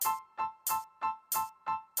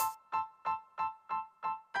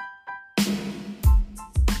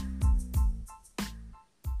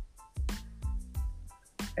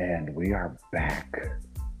and we are back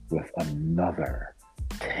with another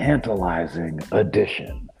tantalizing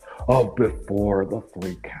edition of Before the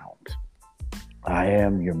Three Count. I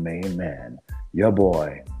am your main man, your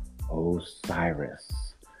boy, Osiris,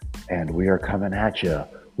 and we are coming at you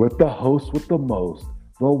with the host with the most,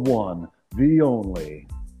 the one, the only.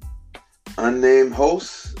 Unnamed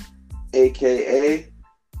host, aka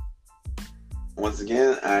once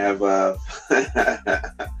again, I have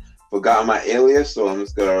forgotten my alias, so I'm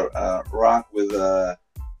just gonna rock with the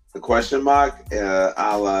question mark.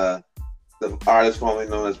 The artist formerly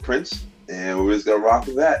known as Prince, and we're just gonna rock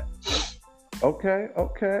with that. Okay.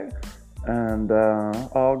 And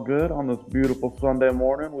all good on this beautiful Sunday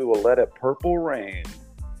morning. We will let it purple rain.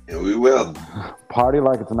 And we will. Party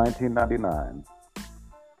like it's 1999.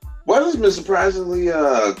 What has been surprisingly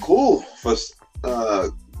cool for,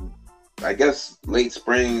 I guess, late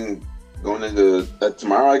spring going into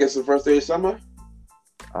tomorrow, I guess, the first day of summer?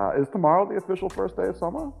 Is tomorrow the official first day of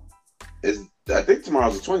summer? I think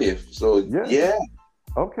tomorrow's the 20th. So, yeah.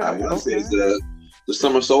 Okay. I want to say it's the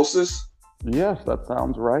summer solstice. Yes, that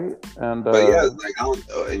sounds right. And but yeah, like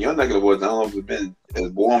in your neck of the woods, I don't know if it's been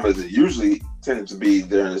as warm as it usually tended to be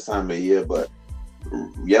during this time of year, but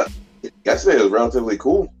yeah, yesterday was relatively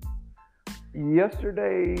cool.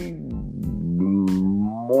 Yesterday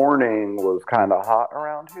morning was kind of hot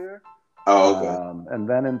around here. Oh, okay. And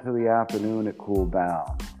then into the afternoon, it cooled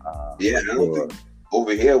down. Yeah, I don't think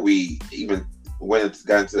over here we even got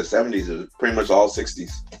into the 70s. It was pretty much all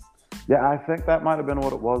 60s. Yeah, I think that might have been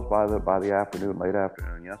what it was by the afternoon, late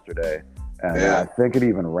afternoon yesterday. And yeah. I think it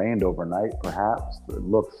even rained overnight, perhaps. It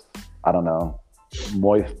looks, I don't know,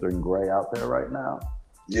 moist and gray out there right now.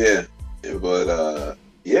 Yeah, but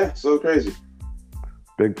yeah, so crazy.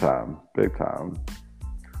 Big time.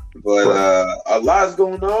 But a lot's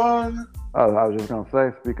going on. I was just going to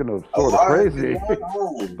say, speaking of sort of crazy,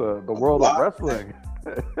 the world of wrestling.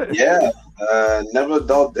 Yeah, never a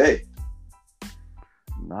dull day.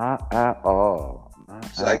 Not at all.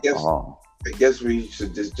 I guess we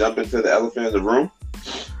should just jump into the elephant in the room.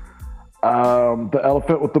 The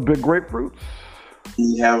elephant with the big grapefruits.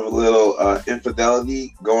 We have a little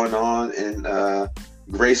infidelity going on in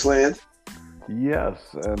Graceland. Yes,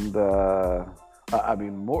 and I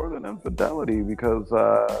mean more than infidelity because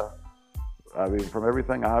from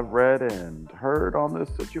everything I've read and heard on this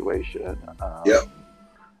situation,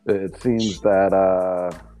 it seems that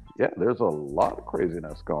there's a lot of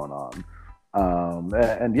craziness going on.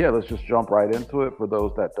 And let's just jump right into it for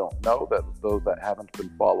those that don't know, those that haven't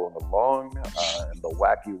been following along in the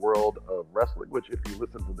wacky world of wrestling, which if you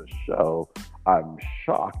listen to the show, I'm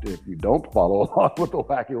shocked if you don't follow along with the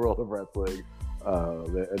wacky world of wrestling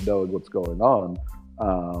and knowing what's going on.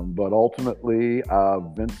 But ultimately,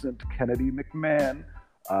 Vincent Kennedy McMahon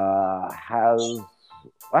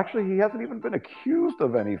he hasn't even been accused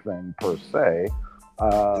of anything per se.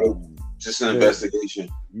 Just an investigation.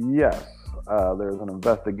 Yes. There's an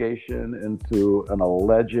investigation into an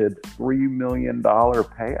alleged $3 million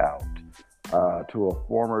payout to a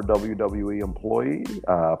former WWE employee,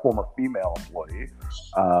 former female employee,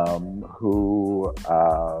 who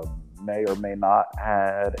may or may not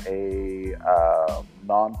had a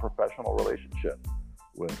non-professional relationship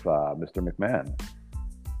with Mr. McMahon.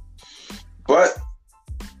 But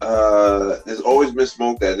there's always been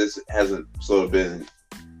smoke that this hasn't sort of been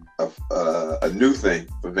a new thing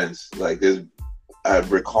for Vince. Like I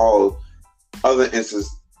recall other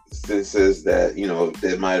instances that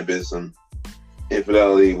there might have been some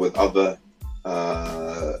infidelity with other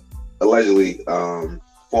allegedly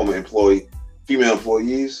former female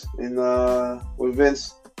employees with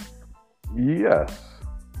Vince. Yes.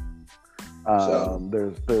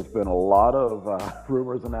 There's been a lot of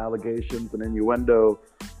rumors and allegations and innuendo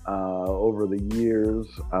over the years.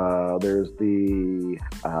 There's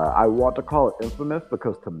I want to call it infamous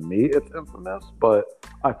because to me it's infamous, but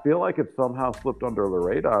I feel like it somehow slipped under the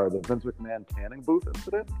radar, the Vince McMahon tanning booth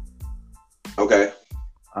incident. Okay.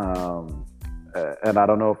 And I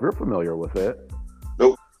don't know if you're familiar with it.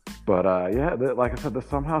 Nope. But like I said, this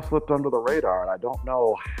somehow slipped under the radar, and I don't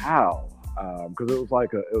know how. Because it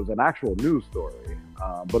was an actual news story,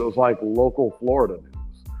 but it was like local Florida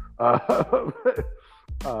news.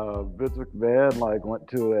 Vince McMahon went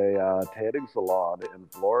to a tanning salon in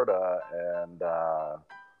Florida and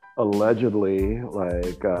allegedly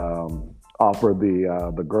offered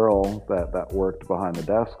the girl that worked behind the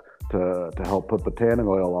desk to help put the tanning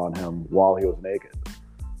oil on him while he was naked.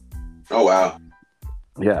 Oh wow!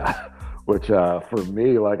 Yeah, Which for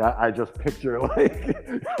me, like I just picture like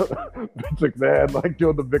Vince McMahon like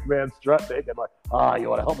doing the McMahon strut naked, like, you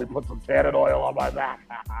want to help me put some tannin oil on my back?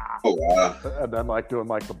 Oh wow! And then like doing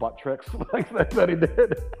like the butt tricks like that he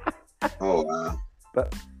did. Oh wow!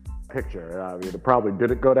 That picture, I mean, it probably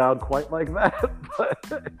didn't go down quite like that, but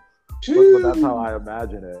that's how I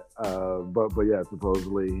imagine it. But yeah,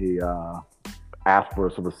 supposedly he asked for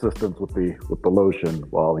some assistance with the lotion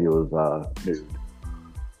while he was nude.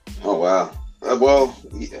 Oh wow! Well,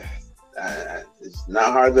 yeah, it's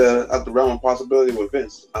not hard to out the realm of possibility with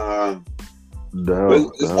Vince. No,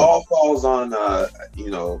 but this all falls on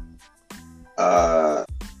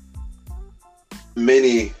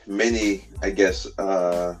many I guess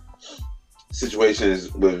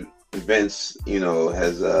situations with Vince.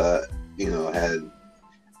 Has had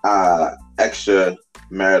extra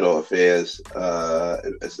marital affairs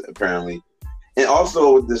apparently, and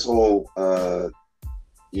also with this whole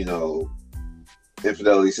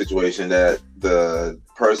infidelity situation that the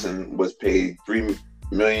person was paid $3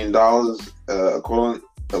 million equivalent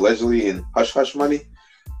allegedly in hush hush money.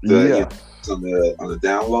 Yes. On the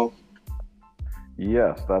down low.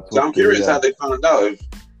 Yes, that's. So I'm curious how they found out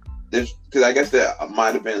because I guess there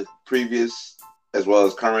might have been previous as well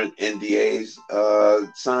as current NDAs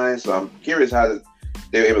signed. So I'm curious how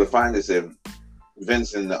they were able to find this. If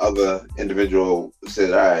Vince and the other individual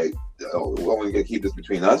said, "All right, we're only gonna keep this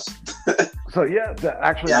between us." So yeah,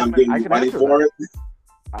 actually, I can answer for that. It.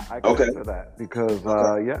 I can answer that because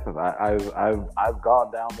because I've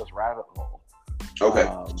gone down this rabbit hole. Okay.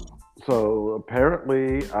 So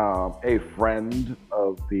apparently, a friend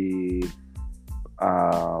of the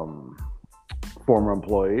former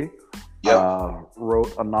employee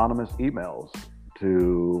wrote anonymous emails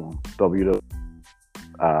to WWE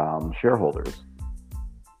shareholders.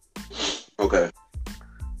 Okay.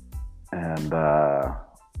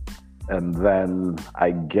 And then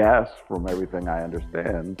I guess from everything I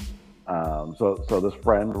understand, so this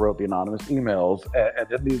friend wrote the anonymous emails,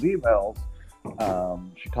 and in these emails,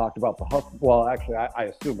 she talked about the husband. Well, actually, I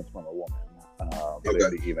assume it's from a woman in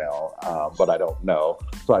the email, but I don't know.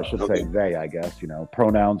 So I should say they, I guess.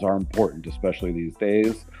 Pronouns are important, especially these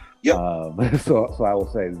days. Yep. So I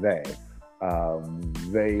will say they.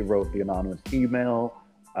 They wrote the anonymous email.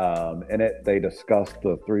 In it, they discussed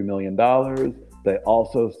the $3 million. They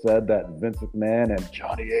also said that Vince McMahon and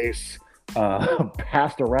Johnny Ace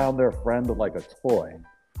passed around their friend like a toy.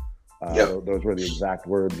 Those were the exact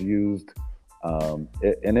words used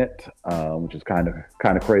in it, which is kind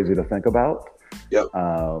of crazy to think about. Yep.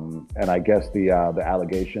 And I guess the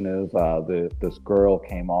allegation is this girl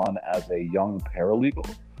came on as a young paralegal,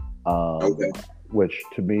 which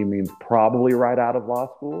to me means probably right out of law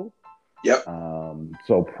school. Yep.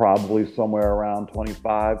 So probably somewhere around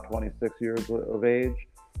 25, 26 years of age.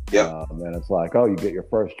 Yeah. And it's like, you get your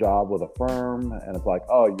first job with a firm, and it's like,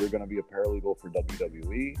 you're going to be a paralegal for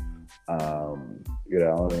WWE.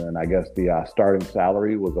 And I guess the starting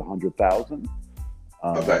salary was $100,000.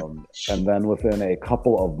 And then within a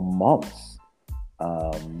couple of months,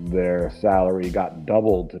 their salary got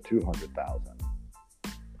doubled to $200,000.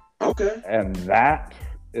 Okay. And that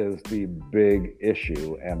is the big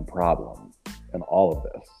issue and problem in all of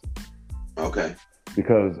this. Okay.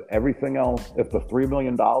 Because everything else, if the $3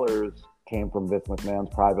 million came from Vince McMahon's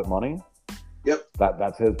private money,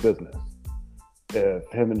 that's his business. If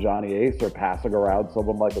him and Johnny Ace are passing around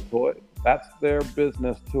someone like a toy, that's their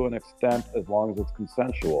business to an extent, as long as it's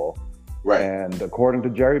consensual. Right. And according to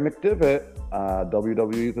Jerry McDevitt,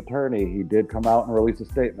 WWE's attorney, he did come out and release a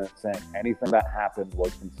statement saying anything that happened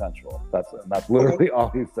was consensual. That's literally all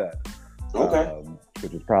he said. Okay.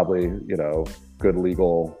 Which is probably, good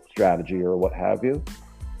legal strategy or what have you.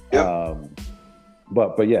 Yeah.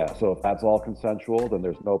 But yeah, so if that's all consensual, then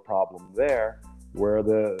there's no problem there. Where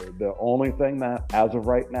the only thing that, as of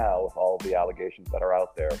right now, with all the allegations that are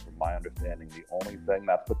out there, from my understanding, the only thing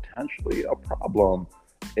that's potentially a problem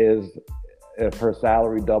is if her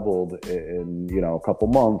salary doubled in a couple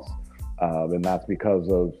months, and that's because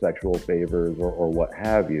of sexual favors or what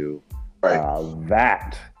have you. Right.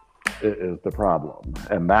 That is the problem,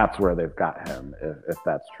 and that's where they've got him, if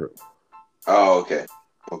that's true. Oh, okay.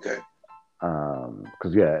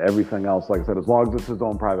 Because everything else, like I said, as long as it's his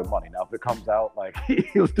own private money. Now, if it comes out like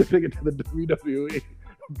he was dipping into the WWE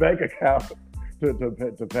bank account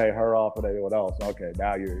to pay her off and anyone else, okay,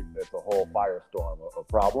 now it's a whole firestorm of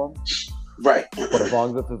problems. Right. But as long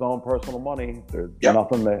as it's his own personal money, there's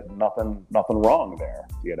nothing wrong there.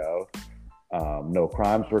 No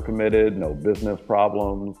crimes were committed, no business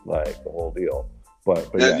problems, like the whole deal.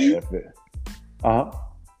 But now,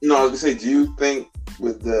 No, I was gonna say, do you think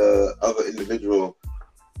with the other individual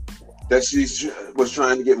that she was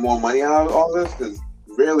trying to get more money out of all this? Because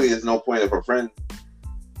really, there's no point of her friend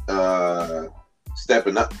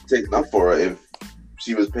stepping up, taking up for her if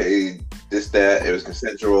she was paid this, that, it was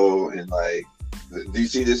consensual, and like, do you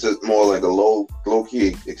see this as more like a low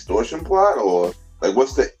key extortion plot, or like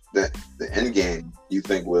what's the end game you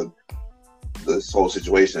think with this whole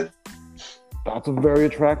situation? That's a very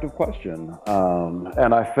attractive question,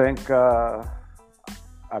 and I think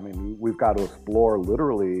I mean we've got to explore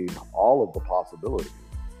literally all of the possibilities,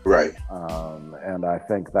 right? And I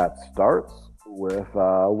think that starts with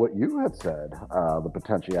what you had said. The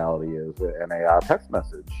potentiality is an AI text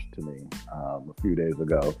message to me a few days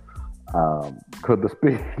ago. Could this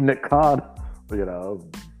be Nick Khan,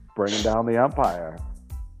 bringing down the empire?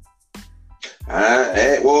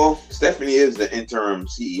 Well, Stephanie is the interim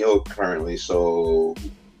CEO currently, so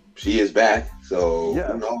she is back. So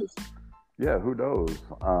yeah. Who knows? Yeah, who knows?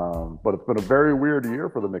 But it's been a very weird year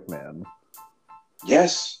for the McMahons.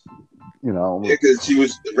 Yes. Because she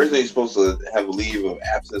was originally supposed to have a leave of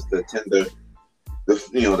absence to attend the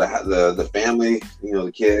family,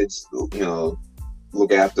 the kids,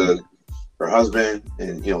 look after her husband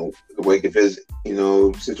and the wake of his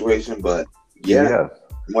situation. But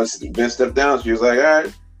once Vince stepped down, she was like, all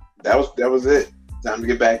right, that was it. Time to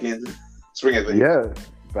get back in swing of things. Yeah,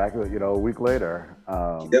 back a week later.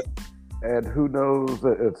 Yep. And who knows?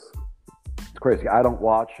 It's crazy. I don't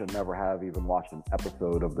watch and never have even watched an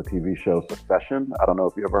episode of the TV show Succession. I don't know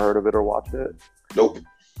if you ever heard of it or watched it. Nope.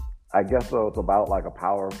 I guess so. It's about like a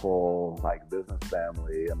powerful like business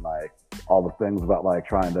family and like all the things about like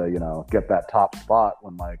trying to get that top spot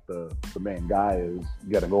when like the main guy is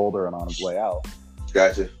getting older and on his way out.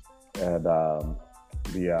 Gotcha. And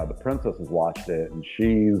the princess has watched it, and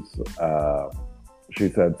she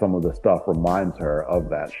said some of the stuff reminds her of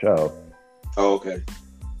that show. Oh, okay.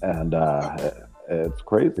 And it's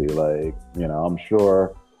crazy. Like, I'm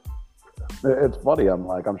sure it's funny.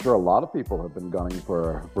 I'm sure a lot of people have been gunning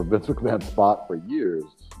for Vince McMahon's spot for years.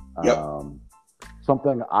 Yep.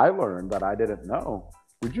 Something I learned that I didn't know.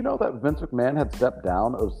 Did you know that Vince McMahon had stepped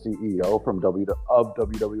down as CEO from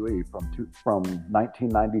WWE from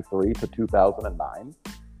 1993 to 2009?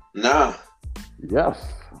 Nah.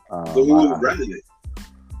 Yes. So who was running it?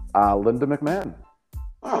 Linda McMahon.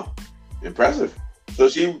 Oh, impressive. So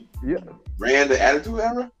she ran the Attitude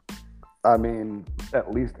Era? I mean,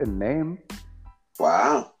 at least in name.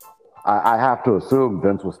 Wow. I have to assume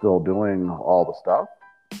Vince was still doing all the stuff.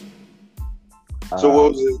 So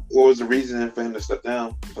what was the reason for him to step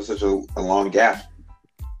down for such a long gap?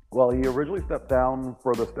 Well, he originally stepped down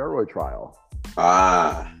for the steroid trial.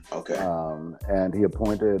 Ah, okay. And he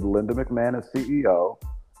appointed Linda McMahon as CEO,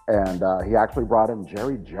 and he actually brought in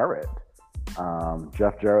Jerry Jarrett,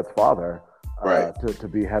 Jeff Jarrett's father, right, to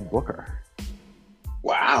be head booker.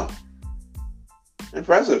 Wow.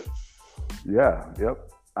 Impressive. Yeah,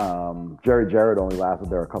 yep. Jerry Jarrett only lasted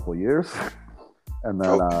there a couple of years. And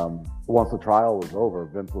then once the trial was over,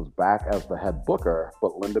 Vince was back as the head booker,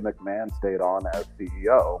 but Linda McMahon stayed on as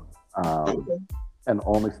CEO and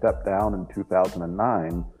only stepped down in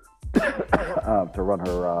 2009 to run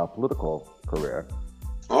her political career.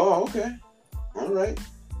 Oh, okay. All right.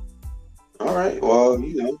 Well,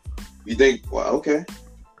 you think, well, okay.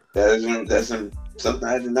 That's something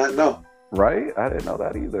I did not know. Right? I didn't know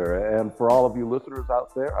that either. And for all of you listeners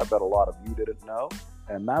out there, I bet a lot of you didn't know.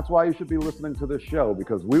 And that's why you should be listening to this show,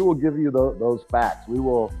 because we will give you those facts. We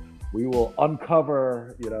will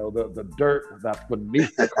uncover, the dirt that's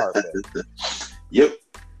beneath the carpet. Yep.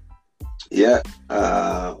 Yeah.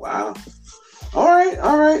 Wow. All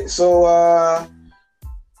right. So,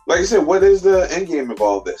 like I said, what is the end game of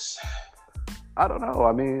all this? I don't know.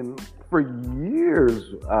 I mean, for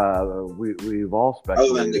years, we've all speculated.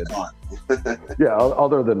 Other than Nick Khan. Yeah,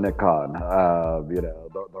 other than Nick Khan.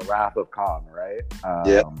 The wrath of Khan, right?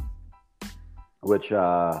 Yeah. Which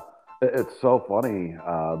it's so funny.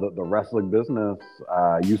 The wrestling business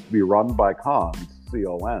used to be run by Khan's,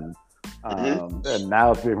 C-O-N. And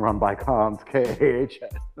now it's being run by Khan's, K-A-H-N.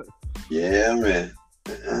 Yeah, man.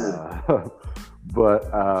 But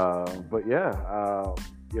yeah.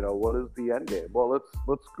 What is the end game? Well,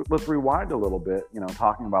 let's rewind a little bit.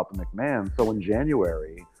 Talking about the McMahon. So in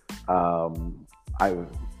January, from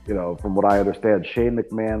what I understand, Shane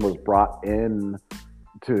McMahon was brought in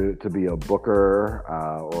to be a booker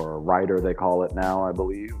or a writer, they call it now, I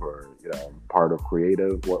believe, or part of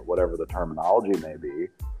creative, whatever the terminology may be.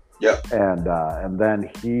 Yeah. And then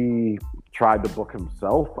he tried to book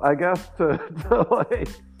himself, I guess, to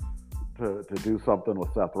do something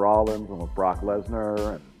with Seth Rollins and with Brock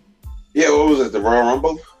Lesnar. Yeah, what was it, the Royal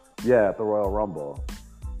Rumble? Yeah, at the Royal Rumble.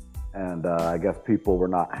 and I guess people were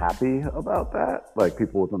not happy about that, like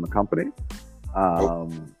people within the company. Oh,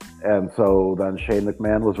 And so then Shane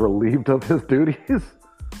McMahon was relieved of his duties.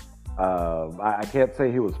 I can't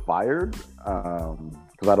say he was fired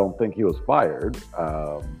because I don't think he was fired.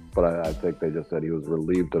 But I think they just said he was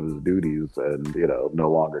relieved of his duties and,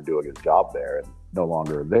 no longer doing his job there and no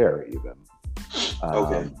longer there even.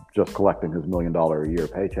 okay. Just collecting his $1 million a year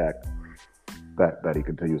paycheck that he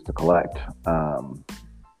continues to collect.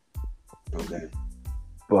 Okay.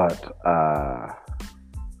 But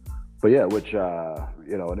yeah, which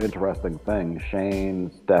an interesting thing.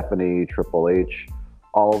 Shane, Stephanie, Triple H,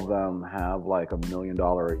 all of them have like $1 million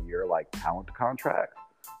a year like talent contract,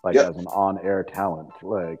 like Yep. as an on-air talent,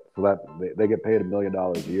 like so that they get paid $1 million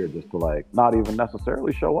a year just to like not even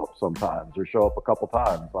necessarily show up sometimes or show up a couple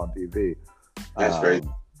times on TV. That's great.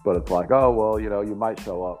 But it's like, oh well, you might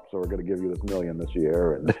show up, so we're going to give you this $1 million this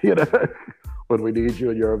year, and when we need you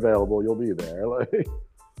and you're available, you'll be there. Like,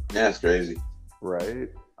 That's crazy. right?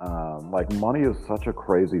 Like money is such a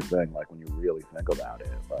crazy thing. Like when you really think about it,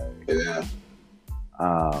 like, Yeah.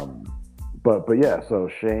 but yeah. So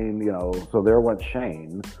Shane, so there went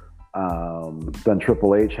Shane. Then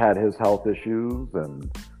Triple H had his health issues,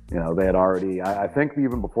 and they had already. I think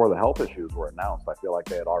even before the health issues were announced, I feel like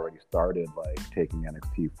they had already started like taking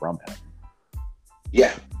NXT from him.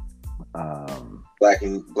 Yeah. Black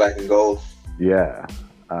and gold. Yeah.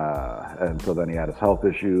 And so then he had his health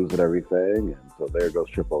issues and everything. And so there goes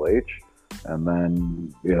Triple H. And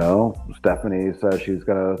then, Stephanie says she's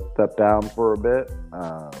going to step down for a bit.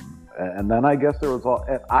 And then I guess there was all,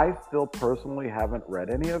 and I still personally haven't read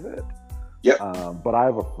any of it. Yep. But I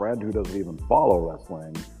have a friend who doesn't even follow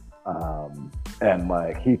wrestling. And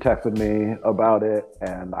like he texted me about it,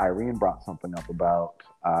 and Irene brought something up about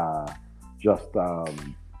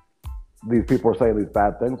these people are saying these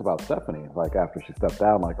bad things about Stephanie, like after she stepped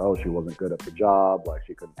down, like, oh, she wasn't good at the job, like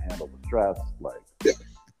she couldn't handle the stress, like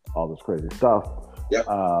all this crazy stuff. Yeah.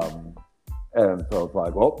 And so it's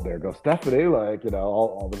like, well, there goes Stephanie, like,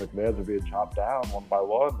 all the McMahons are being chopped down one by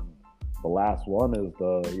one. And the last one is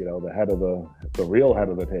the head of the real head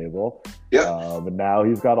of the table. Yeah. And now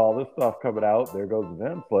he's got all this stuff coming out. There goes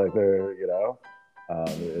Vince, like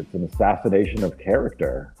it's an assassination of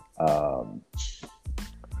character.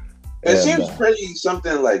 It seems pretty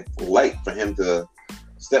something like light for him to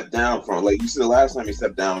step down from. Like you said, the last time he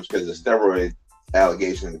stepped down was because of steroid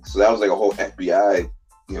allegations. So that was like a whole FBI,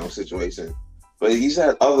 situation. But he's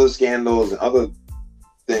had other scandals and other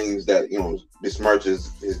things that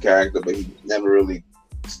besmirches his character, but he never really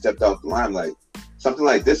stepped out the limelight. Something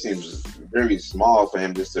like this seems very small for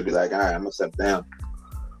him just to be like, all right, I'm gonna step down.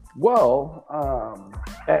 Well,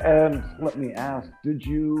 and let me ask, did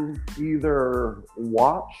you either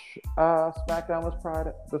watch SmackDown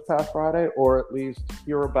this past Friday, or at least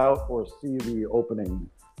hear about or see the opening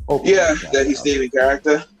yeah, that he stayed in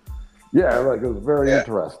character? Yeah, like it was very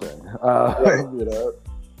interesting. Right.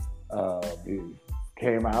 He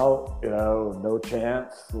came out, no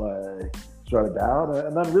chance, like shut it down,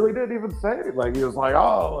 and then really didn't even say anything. Like he was like,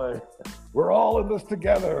 oh, like, we're all in this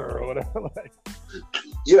together, or whatever. Like,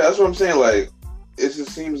 yeah, that's what I'm saying. Like, it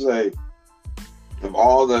just seems like of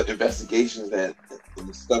all the investigations and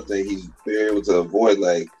the stuff that he's been able to avoid,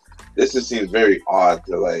 like this just seems very odd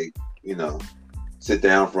to sit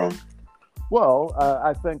down from. Well,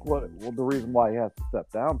 I think the reason why he has to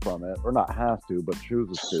step down from it, or not has to, but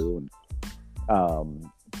chooses to,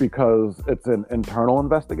 because it's an internal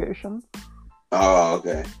investigation. Oh,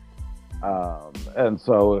 okay. And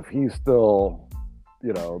so if he's still,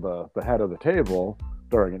 the head of the table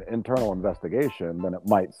during an internal investigation, then it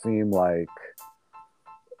might seem like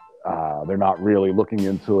they're not really looking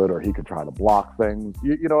into it, or he could try to block things.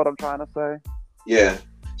 You know what I'm trying to say? Yeah.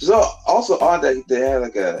 So also odd that they had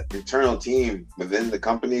like an internal team within the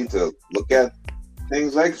company to look at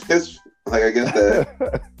things like this. Like I guess the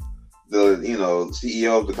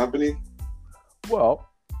CEO of the company. Well,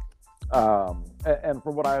 and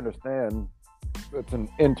from what I understand, it's an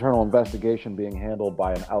internal investigation being handled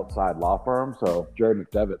by an outside law firm. So Jerry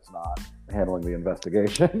McDevitt's not handling the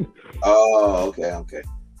investigation. Oh, okay.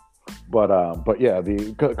 But yeah,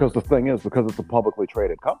 because the thing is, because it's a publicly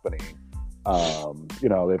traded company,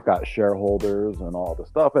 they've got shareholders and all the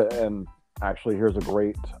stuff. And actually, here's a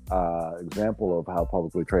great example of how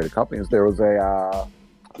publicly traded companies. There was a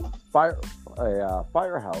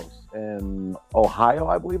firehouse in Ohio,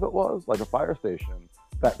 I believe it was, like a fire station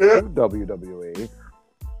that sued WWE,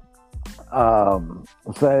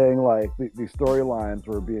 saying like the storylines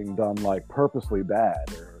were being done like purposely bad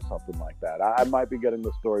or something like that. I might be getting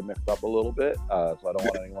the story mixed up a little bit, so I don't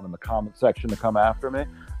want anyone in the comment section to come after me.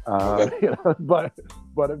 Okay. You know, but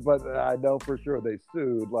I know for sure they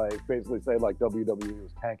sued, like basically saying like WWE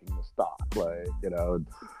was tanking the stock, like you know,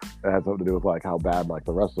 it had something to do with like how bad like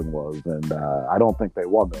the wrestling was, and I don't think they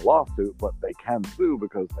won their lawsuit, but they can sue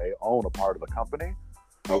because they own a part of the company.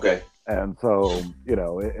 Okay. And so, you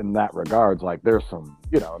know, in that regards, like there's some,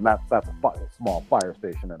 you know, and that's a small fire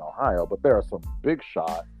station in Ohio, but there are some big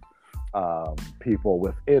shot people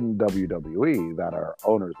within WWE that are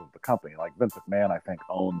owners of the company. Like Vince McMahon, I think,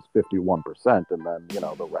 owns 51%, and then, you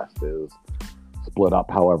know, the rest is split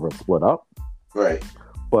up however it's split up. Right.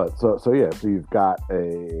 But so yeah, so you've got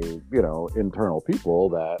you know, internal people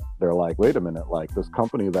that they're like, wait a minute, like this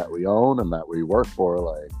company that we own and that we work for,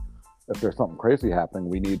 like if there's something crazy happening,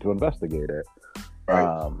 we need to investigate it.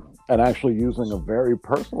 Right. And actually using a very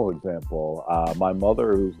personal example, my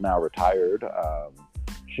mother, who's now retired,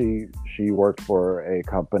 she worked for a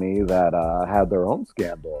company that had their own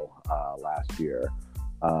scandal last year.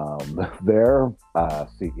 Their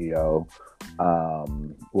CEO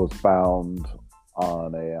was found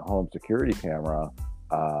on a home security camera.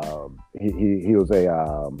 He was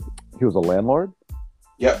a landlord.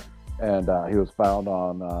 Yep. And he was found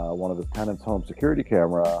on one of his tenants' home security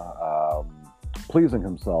camera pleasing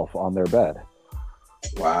himself on their bed.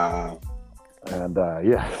 Wow. And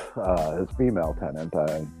his female tenant.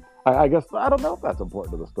 I guess I don't know if that's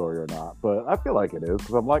important to the story or not, but I feel like it is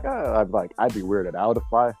because I'm like I'd be weirded out if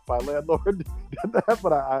my landlord did that,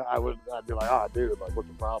 but I'd be like, oh dude, like what's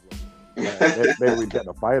the problem? Maybe we'd get in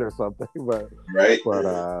a fight or something, but right.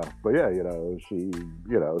 But yeah, you know,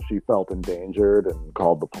 she felt endangered and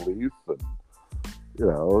called the police, and you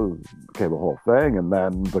know, it became a whole thing. And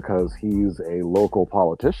then because he's a local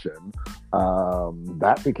politician,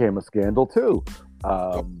 that became a scandal too.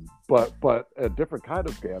 But a different kind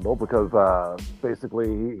of scandal because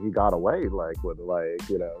basically he got away like with like,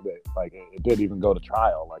 you know, like it didn't even go to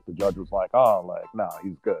trial. Like the judge was like, oh, like no,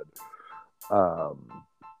 he's good.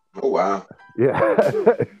 Oh wow. Yeah.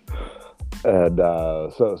 And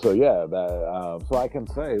so yeah, that so I can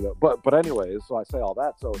say that, but anyways, so I say all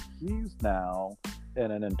that. So he's now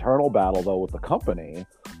in an internal battle though with the company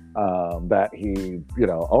that he, you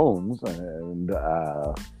know, owns, and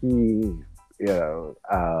he, you know,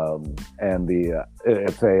 and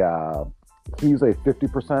it's a he's a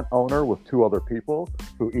 50% owner with two other people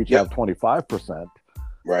who each have 25%.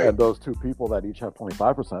 Right. And those two people that each have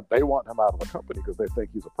 25%, they want him out of the company because they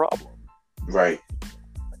think he's a problem. Right.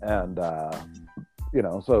 And, you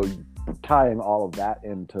know, so tying all of that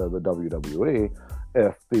into the WWE,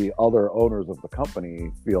 if the other owners of the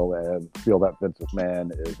company feel that Vince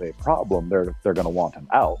McMahon is a problem, they're going to want him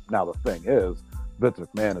out. Now, the thing is, Vince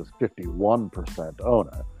McMahon is 51%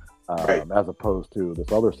 owner, as opposed to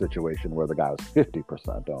this other situation where the guy was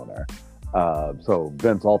 50% owner. So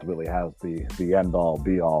Vince ultimately has the end all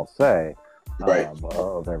be all say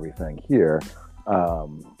of everything here.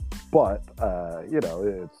 But you know,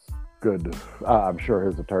 it's good. I'm sure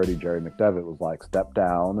his attorney Jerry McDevitt was like, step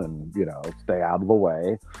down and, you know, stay out of the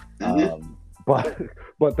way. Mm-hmm.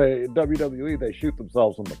 But they WWE, they shoot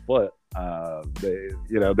themselves in the foot. They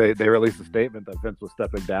released a statement that Vince was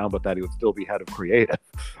stepping down, but that he would still be head of creative.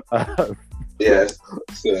 Yeah,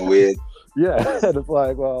 so weird. Yeah, and it's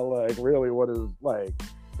like, well, like, really, what is, like,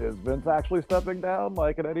 is Vince actually stepping down,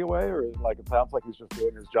 like, in any way? Or, like, it sounds like he's just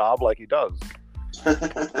doing his job like he does.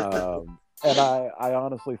 And I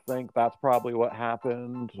honestly think that's probably what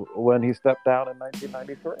happened when he stepped down in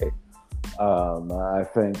 1993. I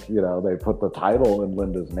think, you know, they put the title in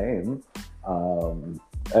Linda's name,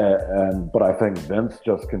 but I think Vince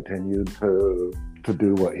just continued to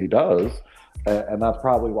do what he does. And that's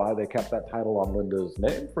probably why they kept that title on Linda's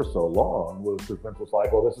name for so long, was because Vince was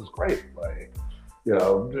like, well, this is great. Like, you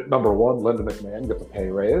know, number one, Linda McMahon gets a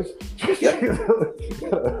pay raise.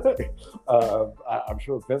 I'm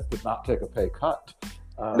sure Vince did not take a pay cut.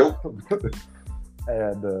 Nope.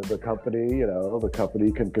 And the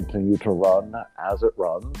company can continue to run as it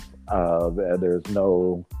runs. And there's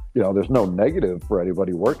no negative for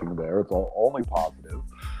anybody working there. It's only positive.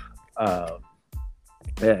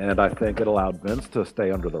 And I think it allowed Vince to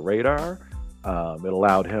stay under the radar. It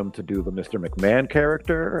allowed him to do the Mr. McMahon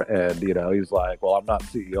character, and you know, he's like, "Well, I'm not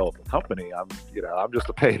CEO of the company. I'm just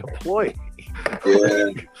a paid employee."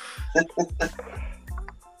 Yeah.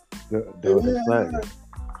 Doing his thing.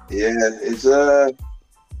 Yeah, it's gonna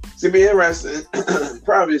be interesting.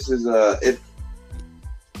 Probably this is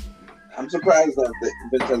I'm surprised that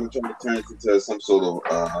Vince hasn't tried to turn it into some sort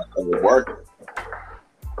of a worker.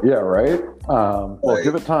 Yeah, right. Well,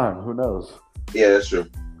 give it time. Who knows? Yeah, that's true.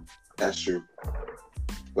 That's true.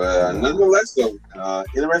 But nonetheless, though,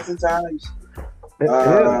 interesting times. It is.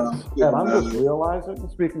 And I'm just uh, realizing,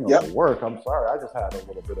 speaking yep. of work, I'm sorry, I just had a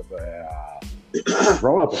little bit of a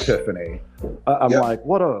grown-up epiphany. I'm Yep. like,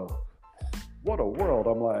 what a world.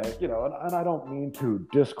 I'm like, and I don't mean to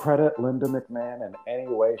discredit Linda McMahon in any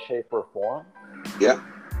way, shape, or form. Yep.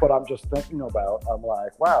 But I'm just thinking about, I'm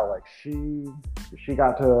like, wow, like she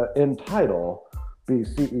got to entitle be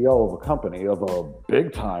CEO of a company, of a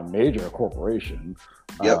big time major corporation,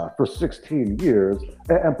 Yep. for 16 years,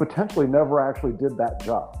 and potentially never actually did that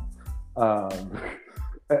job. Um,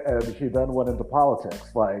 and she then went into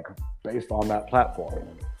politics, like based on that platform.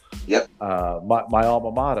 Yep. My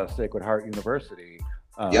alma mater, Sacred Heart University,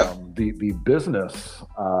 Yep. the business,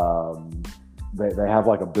 they have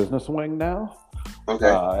like a business wing now. Okay.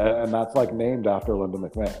 And that's like named after Linda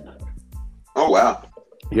McMahon. Oh, wow.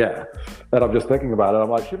 Yeah. And I'm just thinking about it. I'm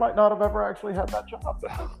like, she might not have ever actually had that job.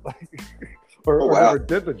 or wow. never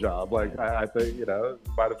did the job. Like, I think, it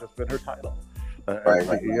might have just been her title as Right.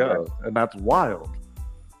 CEO. And that's wild.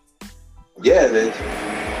 Yeah, it is.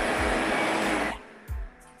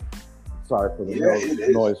 Sorry for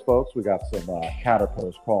the noise, folks. We got some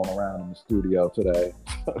caterpillars crawling around in the studio today.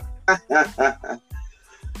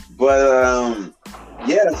 But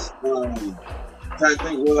yes, trying to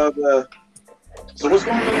think what other. So what's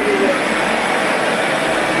going on with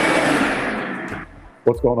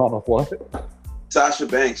What's going on with what? Sasha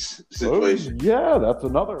Banks situation? Yeah, that's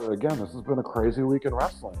another. Again, this has been a crazy week in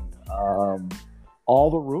wrestling. All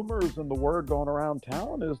the rumors and the word going around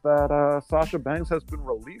town is that Sasha Banks has been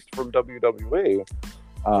released from WWE.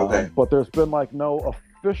 Okay. But there's been like no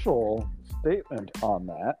official statement on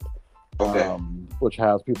that. Okay. Which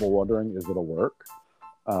has people wondering, is it a work?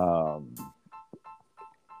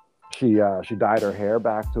 She dyed her hair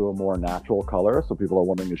back to a more natural color, so people are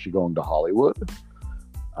wondering, is she going to Hollywood?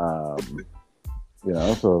 So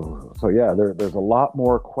yeah, there's a lot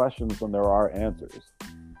more questions than there are answers.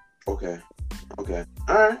 Okay. All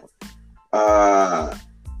right.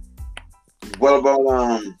 What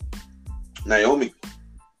about Naomi?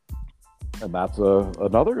 And that's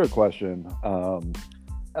another good question.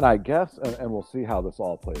 And I guess, and we'll see how this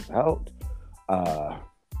all plays out.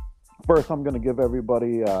 First, I'm going to give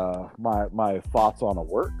everybody my thoughts on a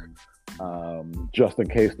work, just in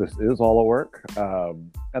case this is all a work.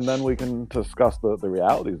 And then we can discuss the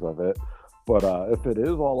realities of it. But if it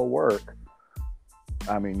is all a work,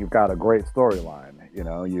 I mean, you've got a great storyline.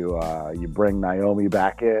 You bring Naomi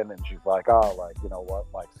back in, and she's like, oh, like, you know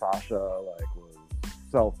what, like Sasha, like, was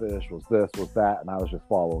selfish, was this, was that, and I was just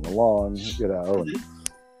following along, and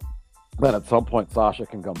then at some point Sasha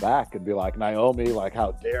can come back and be like, Naomi, like,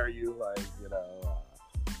 how dare you, like,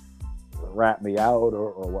 rat me out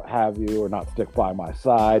or what have you, or not stick by my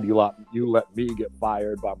side. You let me get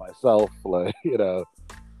fired by myself, like,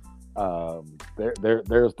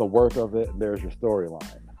 there's the work of it, and there's your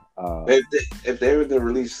storyline. If they were to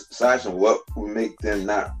release Sasha, what would make them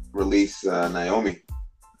not release Naomi?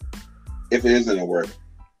 If it isn't a work.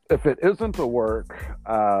 If it isn't a work,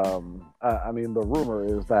 I mean, the rumor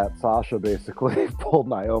is that Sasha basically pulled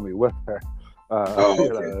Naomi with her.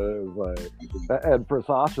 And for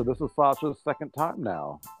Sasha, this is Sasha's second time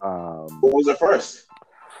now. What was it first?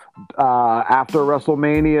 After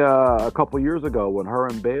WrestleMania a couple years ago, when her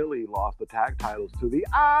and Bayley lost the tag titles to the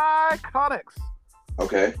Iconics.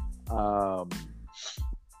 Okay.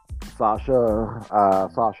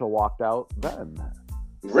 Sasha walked out then.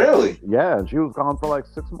 Really? Yeah, and she was gone for like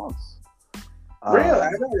 6 months. Really?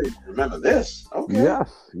 I don't remember this. Okay.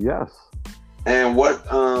 Yes. And what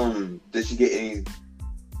did she get any,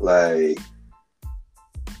 like,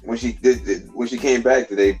 when she came back,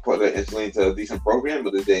 did they put her instantly into a decent program,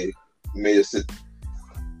 or did they made her sit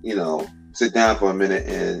down for a minute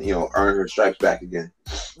and earn her stripes back again?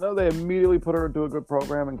 No, they immediately put her into a good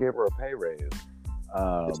program and gave her a pay raise.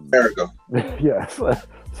 There we go. Yes.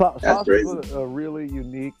 Sasha's a really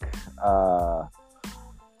unique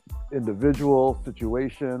individual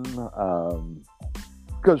situation,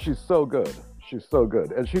 because she's so good. She's so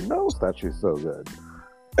good, and she knows that she's so good.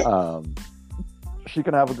 She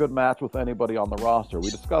can have a good match with anybody on the roster. We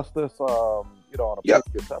discussed this, on a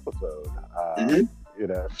previous episode.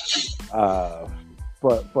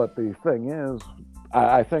 But the thing is,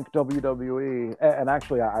 I think WWE, and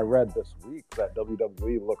actually I read this week that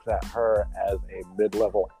WWE looks at her as a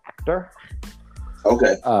mid-level actor.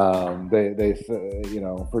 Okay. They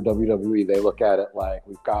for WWE, they look at it like,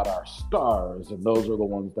 we've got our stars, and those are the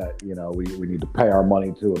ones that, we need to pay our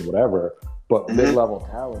money to and whatever. But mid-level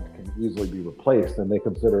talent can easily be replaced, and they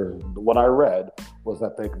consider, what I read was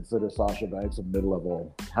that they consider Sasha Banks a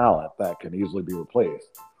mid-level talent that can easily be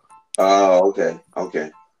replaced. Oh, okay.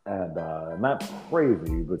 And that's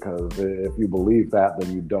crazy because if you believe that,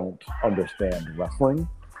 then you don't understand wrestling.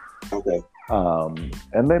 Okay.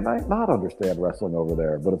 And they might not understand wrestling over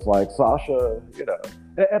there, but it's like Sasha,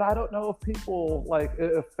 and I don't know if people like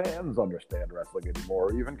if fans understand wrestling anymore,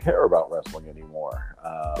 or even care about wrestling anymore.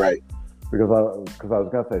 Right. Because I was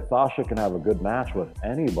gonna say Sasha can have a good match with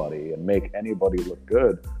anybody and make anybody look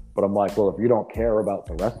good, but I'm like, well, if you don't care about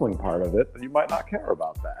the wrestling part of it, then you might not care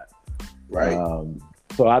about that. Right.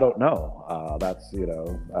 So I don't know. That's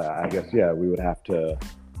I guess we would have to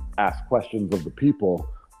ask questions of the people,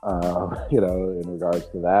 in regards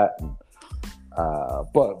to that. And,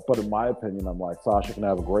 but in my opinion, I'm like Sasha can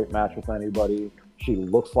have a great match with anybody. She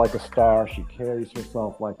looks like a star. She carries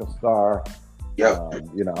herself like a star. Yeah.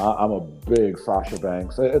 I'm a big Sasha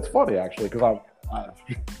Banks. It's funny actually because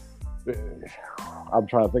I'm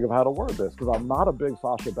trying to think of how to word this because I'm not a big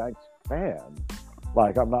Sasha Banks fan.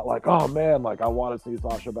 Like I'm not like, oh man, like I want to see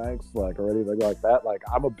Sasha Banks like or anything like that. Like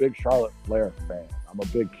I'm a big Charlotte Flair fan. I'm a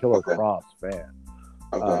big Killer Kross fan.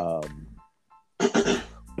 Okay.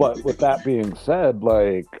 But with that being said,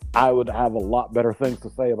 like I would have a lot better things to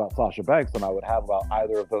say about Sasha Banks than I would have about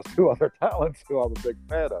either of those two other talents who I'm a big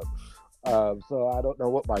fan of. So I don't know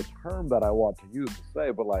what my term that I want to use to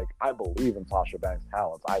say, but like I believe in Sasha Banks'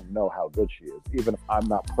 talents. I know how good she is, even if I'm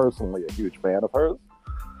not personally a huge fan of hers.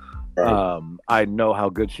 Right. I know how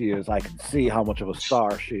good she is. I can see how much of a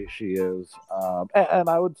star she is, and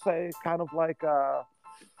I would say kind of like I'm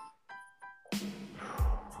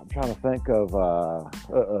trying to think of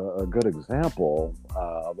a good example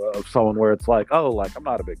of someone where it's like, oh, like I'm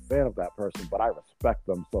not a big fan of that person, but I respect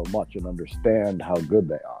them so much and understand how good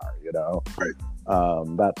they are, Right.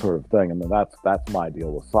 That sort of thing. And then that's my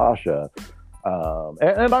deal with Sasha.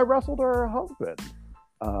 And I wrestled her husband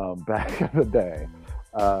back in the day.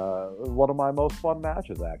 One of my most fun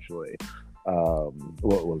matches, actually,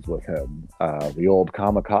 what was with him, the old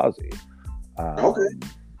Kamikaze. Okay.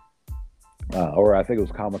 Or I think it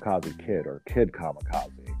was Kamikaze Kid or Kid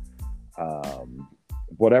Kamikaze.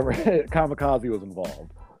 Whatever, Kamikaze was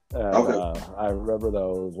involved. And, okay. I remember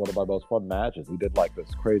though, it was one of my most fun matches. He did like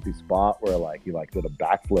this crazy spot where like he like did a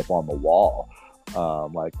backflip on the wall,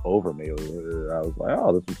 like over me. I was like,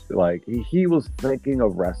 oh, this is like he was thinking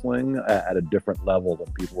of wrestling at a different level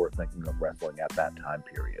than people were thinking of wrestling at that time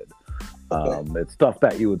period. It's stuff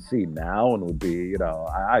that you would see now and would be,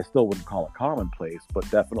 I still wouldn't call it commonplace, but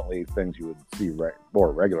definitely things you would see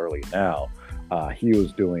more regularly now. He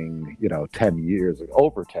was doing,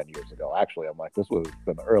 over 10 years ago. Actually, I'm like, this was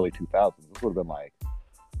in the early 2000s. This would have been like,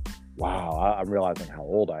 wow, I'm realizing how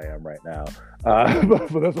old I am right now. But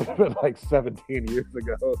this would have been like 17 years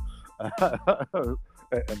ago.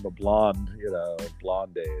 And the blonde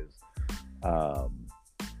days.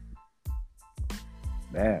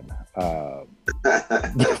 Man,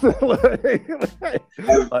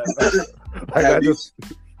 that just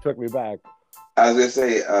took me back. I was gonna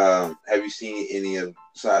say, have you seen any of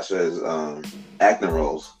Sasha's acting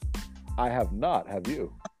roles? I have not. Have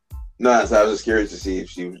you? No, so I was just curious to see if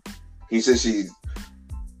he said she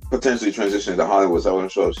potentially transitioned to Hollywood, so I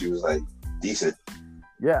wasn't sure if she was like decent.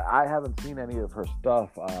 Yeah, I haven't seen any of her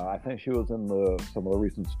stuff. I think she was in some of the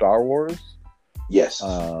recent Star Wars. Yes.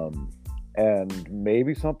 And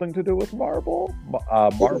maybe something to do with Marvel.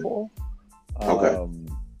 Marvel. Okay.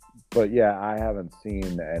 But yeah, I haven't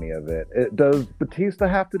seen any of it. Does Batista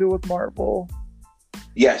have to do with Marvel?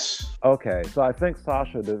 Yes. Okay, so I think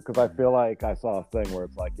Sasha did, because I feel like I saw a thing where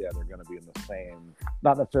it's like, yeah, they're going to be in the same,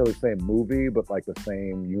 not necessarily the same movie, but like the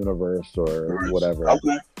same universe or whatever.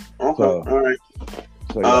 Okay. So, all right.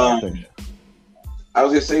 So yeah, I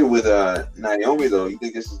was gonna say with Naomi though, you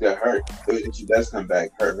think this is gonna hurt if she does come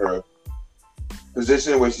back? Hurt her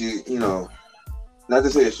position where she, not to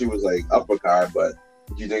say that she was like upper card, but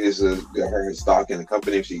do you think this is gonna hurt her stock in the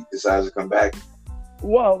company if she decides to come back?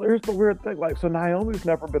 Well, here's the weird thing. Like, so Naomi's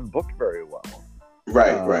never been booked very well.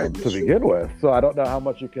 Right. To begin with. So I don't know how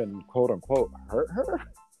much you can, quote unquote, hurt her.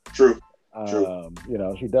 True.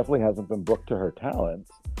 She definitely hasn't been booked to her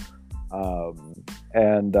talents.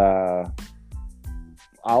 And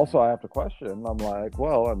also I have to question, I'm like,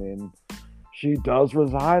 well, I mean, she does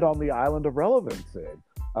reside on the island of relevancy.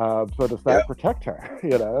 So does that protect her,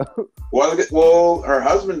 Well, her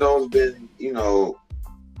husband though has been,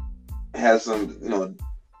 has some,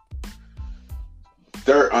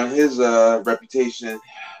 dirt on his reputation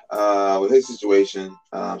with his situation.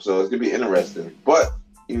 So it's gonna be interesting. But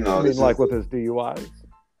you mean like with his DUIs?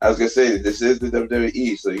 I was gonna say this is the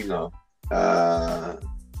WWE, so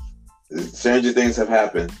stranger things have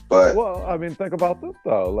happened. But well, I mean, think about this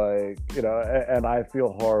though. Like, you know, and I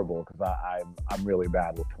feel horrible because I'm really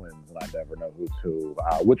bad with twins, and I never know who's who.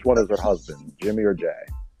 Which one is her husband, Jimmy or Jay?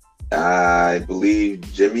 I believe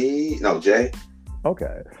Jimmy. No, Jay.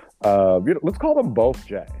 Okay. You know, let's call them both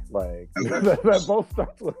Jay. Like that both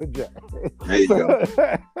starts with a J. There you go.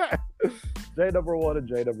 J number 1 and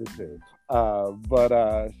J number 2.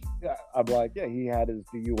 Yeah, I'm like, yeah, he had his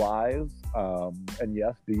DUIs, and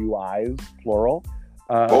yes, DUIs plural.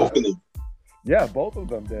 Both of them. Yeah, both of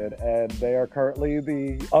them did, and they are currently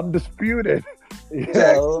the undisputed.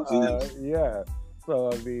 Yeah. Yeah.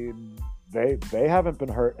 So I mean, they haven't been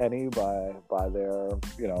hurt any by their,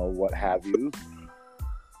 you know, what have yous.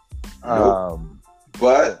 Nope.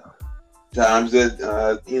 But times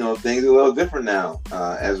that you know, things are a little different now.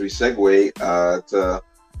 As we segue to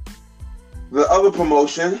the other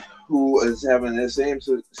promotion, who is having the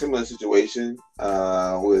similar situation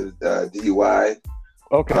with DUI.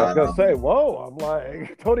 Okay, I was gonna say, whoa! I'm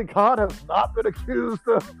like, Tony Khan has not been accused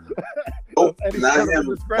of. Not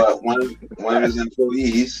him, but one of his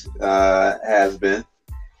employees has been,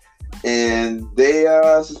 and they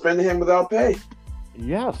suspended him without pay.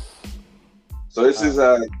 Yes. So this is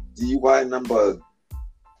DUI number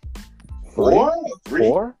 4?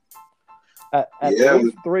 4? At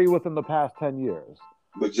least 3 within the past 10 years.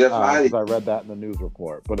 With Jeff Hardy. I read that in the news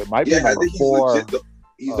report, but it might be I number think 4.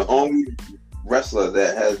 He's the only wrestler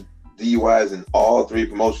that has DUIs in all 3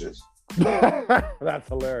 promotions. That's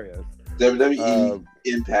hilarious. WWE,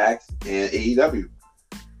 Impact, and AEW.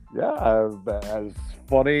 Yeah, as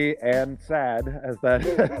funny and sad as that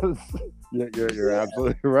is, you're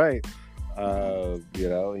absolutely right. You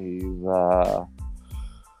know,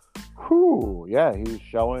 he's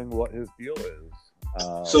showing what his deal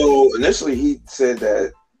is. So initially he said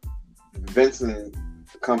that Vince and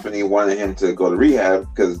the company wanted him to go to rehab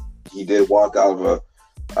because he did walk out of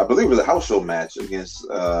I believe it was a house show match against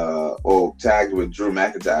tagged with Drew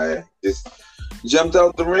McIntyre. Just jumped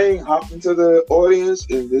out the ring, hopped into the audience,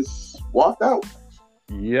 and just walked out.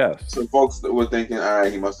 Yes. So folks were thinking, all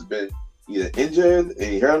right, he must have been either injured and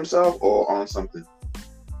he hurt himself or on something.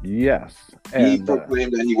 Yes. He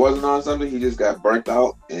proclaimed that he wasn't on something. He just got burnt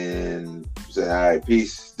out and said, all right,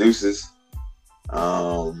 peace, deuces.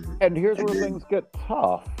 And here's where things get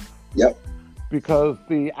tough. Yep. Because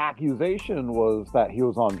the accusation was that he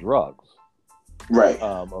was on drugs. Right.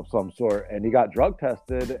 Of some sort. And he got drug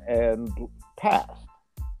tested and passed.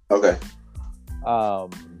 Okay.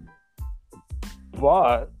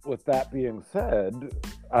 But with that being said,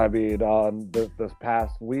 I mean, on this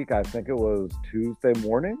past week, I think it was Tuesday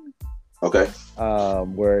morning. Okay.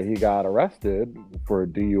 Where he got arrested for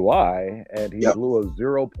DUI, and he blew a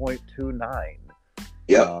 0.29.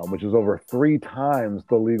 Yep. Which is over 3 times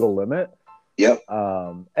the legal limit. Yep.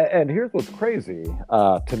 And here's what's crazy,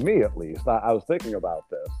 to me at least. I was thinking about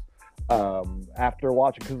this after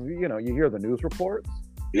watching, because you hear the news reports.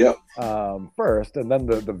 Yep. First, and then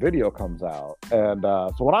the video comes out, and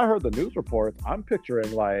so when I heard the news reports, I'm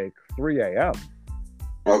picturing like 3 a.m.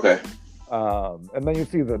 Okay. And then you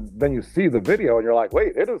see the video, and you're like,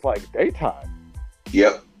 wait, it is like daytime.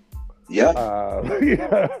 Yep. Yep.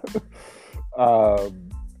 Yeah.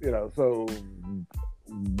 So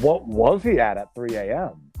what was he at 3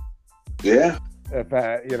 a.m.? Yeah. If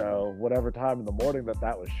at whatever time in the morning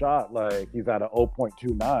that was shot, like he's at a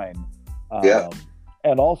 0.29. Yeah.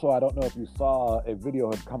 And also, I don't know if you saw a video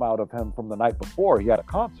had come out of him from the night before. He had a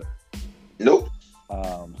concert. Nope.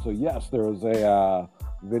 So yes, there was a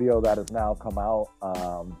video that has now come out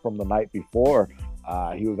from the night before.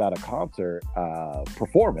 He was at a concert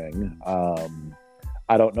performing.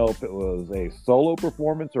 I don't know if it was a solo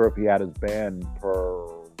performance or if he had his band Per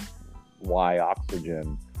Y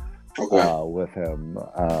Oxygen with him.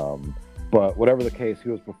 But whatever the case, he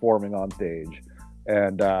was performing on stage,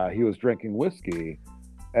 and he was drinking whiskey.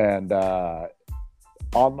 And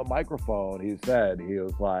on the microphone, he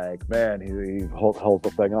was like, man, he holds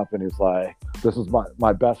the thing up, and he's like, this is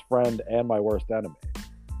my best friend and my worst enemy.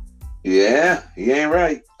 Yeah, he ain't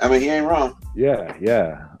right. I mean, he ain't wrong.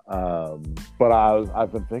 Yeah. But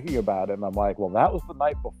I've been thinking about it, and I'm like, well, that was the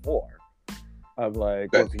night before. I'm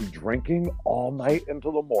like, was he drinking all night into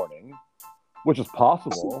the morning? Which is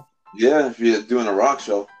possible. Yeah, if you're doing a rock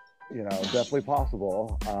show. Definitely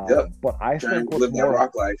possible. Yep. But I think what's more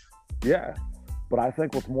rock life. Yeah. But I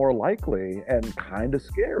think what's more likely and kind of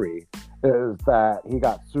scary is that he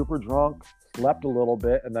got super drunk, slept a little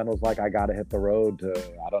bit, and then was like, I got to hit the road to,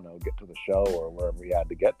 I don't know, get to the show or wherever he had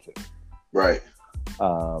to get to. Right.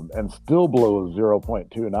 And still blew a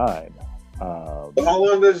 0.29. But how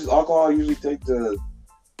long does alcohol usually take to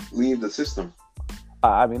leave the system?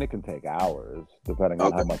 I mean, it can take hours depending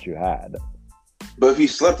on how much you had. But if he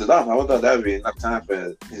slept it off, I would thought that would be enough time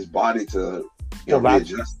for his body to,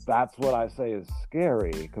 readjust. That's what I say is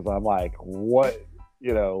scary, because I'm like, what,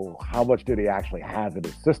 how much did he actually have in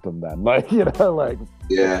his system then? Like, like,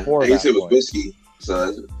 yeah. And he said it was whiskey,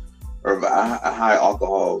 so or a high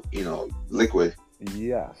alcohol, liquid.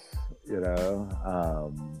 Yes,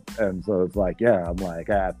 and so it's like, yeah, I'm like,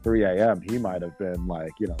 at 3 a.m. he might have been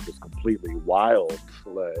like, just completely wild,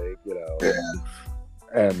 like, Yeah.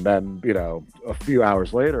 And then, a few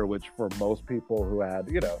hours later, which for most people who had,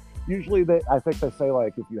 usually I think they say,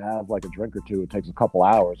 like, if you have like a drink or two, it takes a couple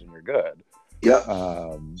hours and you're good. Yeah.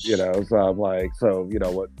 So I'm like,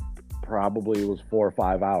 what probably was 4 or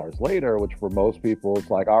 5 hours later, which for most people, it's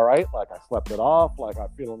like, all right, like I slept it off, like I'm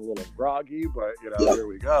feeling a little groggy, but here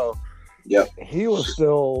we go. Yep. He was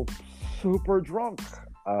still super drunk.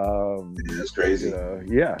 That's crazy.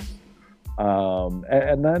 Yes.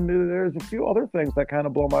 And then there's a few other things that kind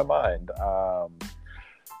of blow my mind.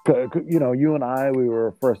 You and I, we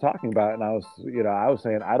were first talking about it, and I was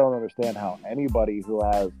saying, I don't understand how anybody who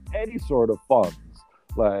has any sort of funds,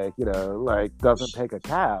 like, doesn't take a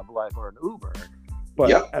cab, like, or an Uber.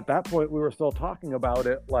 But at that point, we were still talking about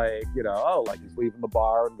it, like, like he's leaving the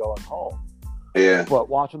bar and going home. Yeah. But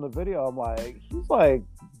watching the video, I'm like, he's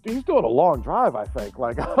doing a long drive, I think,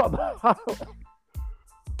 like, on the highway.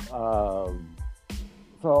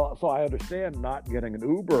 So I understand not getting an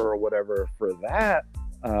Uber or whatever for that.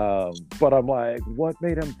 But I'm like, what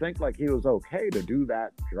made him think like he was okay to do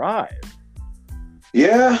that drive?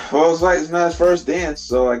 Yeah, well, it's like it's not his first dance,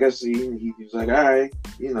 so I guess he was like, all right,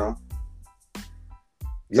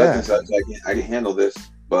 such, I can handle this.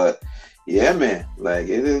 But yeah, man, like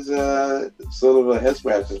it is sort of a head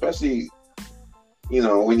scratch, especially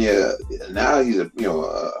when now he's a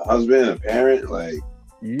husband, a parent, like.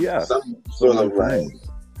 Yeah, some sort of like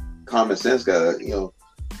common sense gotta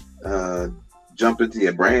jump into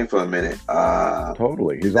your brain for a minute.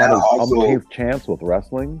 Totally, he's on his umpteenth chance with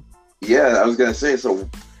wrestling. Yeah, I was gonna say. So,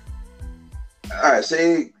 all right,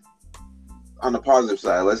 say on the positive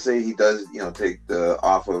side, let's say he does, take the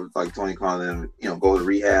offer like Tony Khan and go to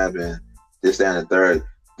rehab and this, that, and the third.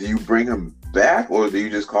 Do you bring him back, or do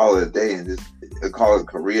you just call it a day and just call it a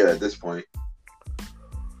career at this point?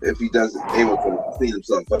 If he doesn't able to clean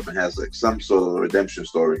himself up and has like some sort of redemption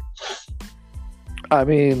story. I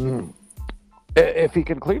mean, if he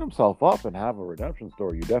can clean himself up and have a redemption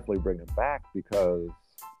story, you definitely bring him back, because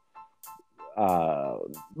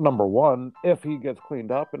number one, if he gets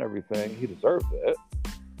cleaned up and everything, he deserves it.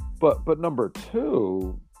 But number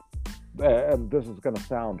two, and this is going to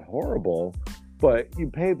sound horrible, but you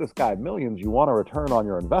paid this guy millions, you want a return on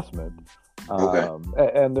your investment. Okay.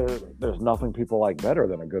 And there's nothing people like better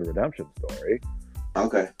than a good redemption story.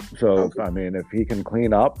 Okay. So, I mean, if he can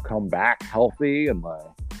clean up, come back healthy and like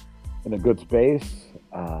in a good space,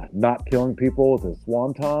 not killing people with his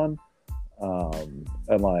swanton,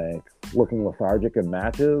 and like looking lethargic in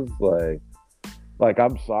matches, like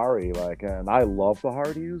I'm sorry, like, and I love the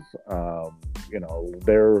Hardys.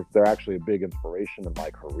 They're actually a big inspiration in my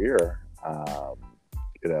career.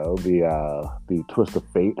 The Twist of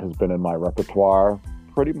Fate has been in my repertoire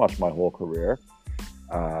pretty much my whole career.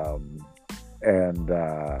 And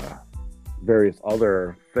various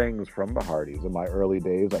other things from the Hardys. In my early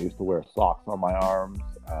days, I used to wear socks on my arms,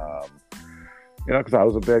 because I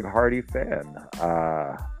was a big Hardy fan.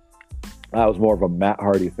 I was more of a Matt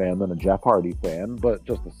Hardy fan than a Jeff Hardy fan, but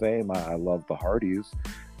just the same, I love the Hardys.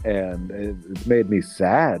 And it's made me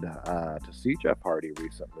sad to see Jeff Hardy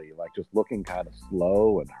recently, like just looking kind of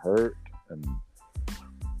slow and hurt, and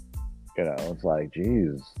it's like,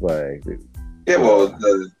 geez, like. Yeah, well,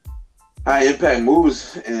 the high impact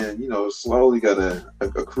moves, and slowly got to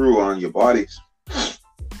accrue on your bodies.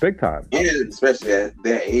 Big time, and especially at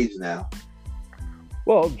their age now.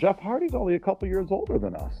 Well, Jeff Hardy's only a couple years older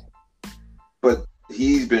than us, but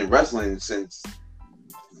he's been wrestling since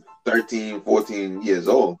 13, 14 years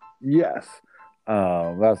old. Yes.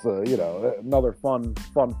 That's another fun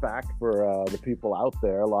fact for the people out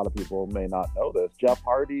there. A lot of people may not know this. Jeff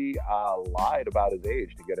Hardy lied about his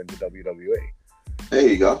age to get into WWE. There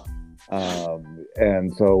you go.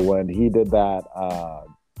 And so when he did that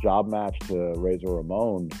job match to Razor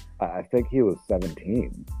Ramon, I think he was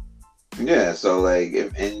 17. Yeah, so like,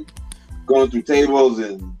 and going through tables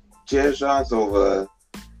and chair shots over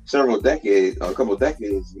a couple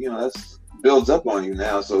decades, that's builds up on you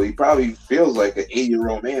now. So he probably feels like an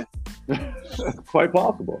 80-year-old man. Quite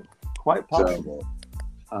possible.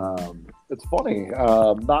 So, It's funny,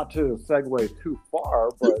 not to segue too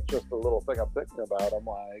far, but just a little thing I'm thinking about. I'm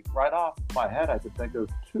like, right off my head, I could think of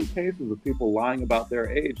two cases of people lying about their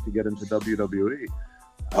age to get into WWE.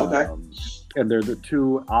 Okay. And they're the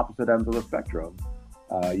two opposite ends of the spectrum.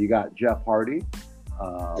 You got Jeff Hardy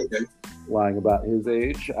lying about his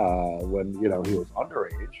age when he was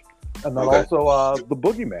underage, and then also the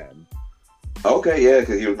Boogeyman. Okay, yeah,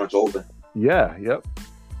 because he was much older. Yeah, yep.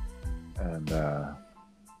 And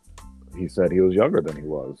he said he was younger than he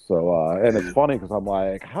was. So, and it's funny because I'm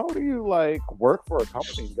like, how do you like work for a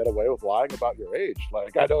company and get away with lying about your age?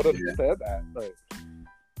 Like, I don't understand that. Like,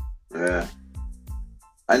 yeah.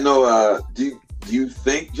 I know. Do you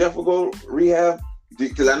think Jeff will go rehab?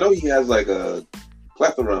 Because I know he has like a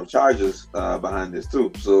plethora of charges behind this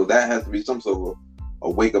too. So that has to be some sort of a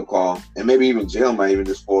wake up call, and maybe even jail might even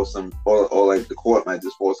just force him, or like the court might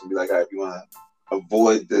just force him to be like, all right, if you want to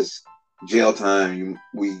avoid this jail time,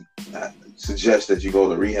 we suggest that you go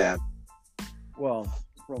to rehab. Well,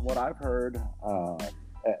 from what I've heard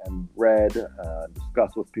and read,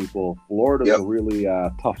 discussed with people, Florida's a really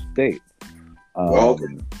tough state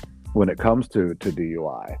when it comes to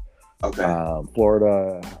DUI. Okay.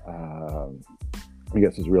 Florida, I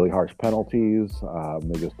guess, is really harsh penalties.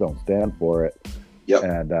 They just don't stand for it. Yep.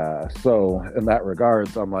 And so in that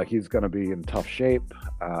regards, I'm like, he's going to be in tough shape,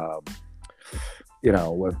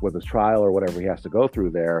 with his trial or whatever he has to go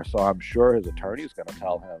through there. So I'm sure his attorney's going to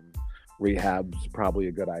tell him rehab's probably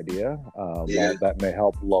a good idea. That may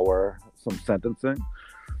help lower some sentencing.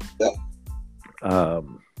 Yep.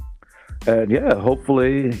 And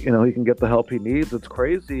hopefully, he can get the help he needs. It's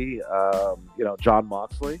crazy. Jon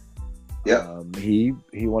Moxley. Yeah. He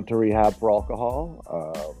went to rehab for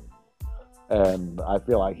alcohol. And I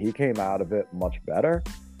feel like he came out of it much better.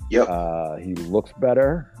 Yep. He looks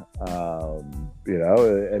better.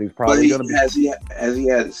 And he's probably going to be. Has he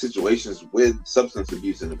had situations with substance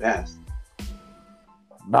abuse in the past?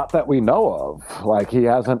 Not that we know of. Like, he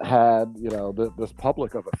hasn't had, this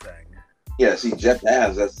public of a thing. Yeah, see, Jeff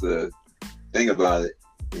has. That's the thing about it,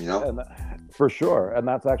 And, for sure. And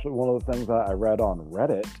that's actually one of the things that I read on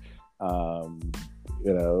Reddit.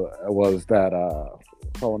 Was that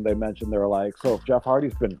someone they mentioned, they were like, so if Jeff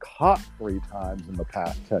Hardy's been caught 3 times in the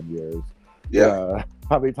past 10 years,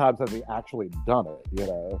 how many times has he actually done it?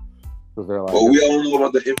 Because they're like, well, we all know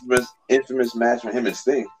about the infamous match with him and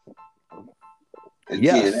Sting in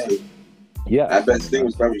TNA. Yeah, I bet Sting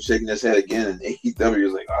was probably shaking his head again, and AEW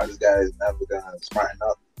was like, "Oh, this guy is never gonna smarten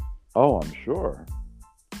up." Oh, I'm sure.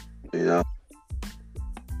 It's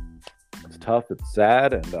tough. It's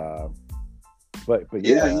sad, and but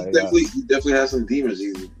he definitely has some demons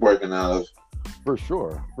he's working out of. For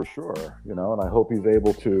sure. And I hope he's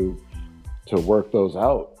able to work those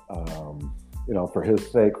out. For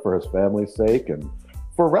his sake, for his family's sake, and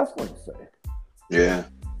for wrestling's sake. Yeah.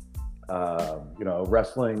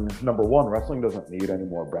 Wrestling. Number one, wrestling doesn't need any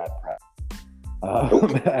more Brad Pratt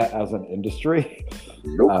as an industry.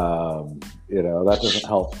 Nope. That doesn't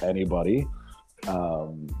help anybody.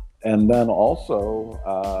 And then also,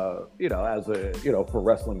 as for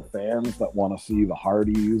wrestling fans that want to see the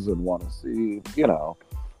Hardys and want to see,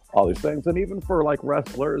 all these things, and even for like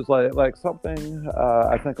wrestlers, like something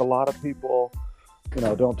I think a lot of people,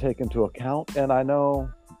 don't take into account. And I know,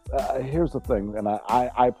 here's the thing, and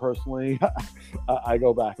I personally, I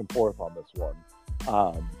go back and forth on this one.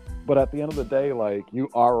 But at the end of the day, like, you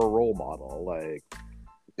are a role model, like,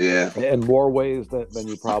 in more ways than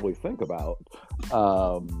you probably think about.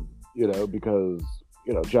 Because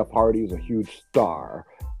Jeff Hardy is a huge star,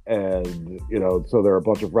 and so there are a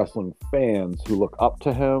bunch of wrestling fans who look up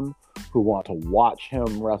to him, who want to watch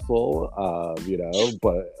him wrestle.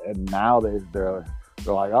 And now they're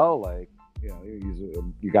like, oh, like,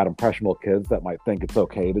 you got impressionable kids that might think it's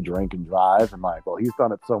okay to drink and drive, and like, well, he's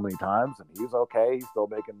done it so many times, and he's okay. He's still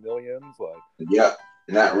making millions. Like,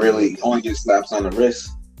 not really. Only get slaps on the wrist.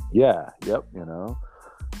 Yeah. Yep.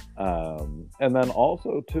 And then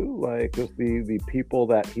also too, like, just the people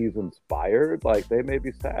that he's inspired, like, they may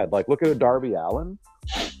be sad. Like, look at Darby Allin.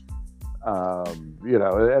 And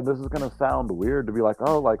this is gonna sound weird to be like,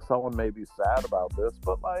 oh, like, someone may be sad about this,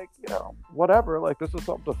 but like, whatever. Like, this is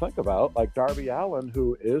something to think about. Like, Darby Allin,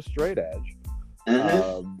 who is straight edge,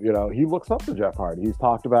 he looks up to Jeff Hardy. He's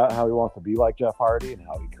talked about how he wants to be like Jeff Hardy and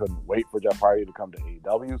how he couldn't wait for Jeff Hardy to come to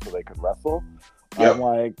AEW so they could wrestle. Yep. I'm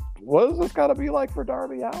like, what is this gotta be like for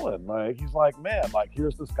Darby Allin? Like, he's like, man, like,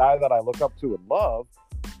 here's this guy that I look up to and love.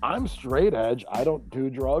 I'm straight edge. I don't do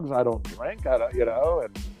drugs. I don't drink.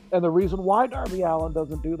 And the reason why Darby Allin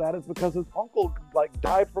doesn't do that is because his uncle, like,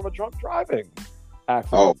 died from a drunk driving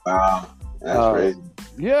accident. Oh, wow. That's crazy.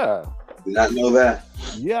 Yeah. Did not know that.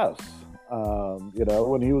 Yes.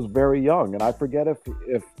 when he was very young. And I forget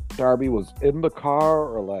if Darby was in the car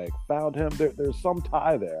or like found him. There's some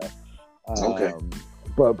tie there. Okay.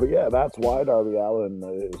 But yeah, that's why Darby Allin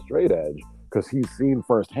is straight edge, because he's seen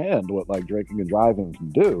firsthand what like drinking and driving can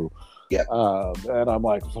do. Yeah. And I'm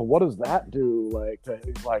like, so what does that do? Like,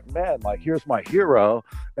 he's like, man, like here's my hero,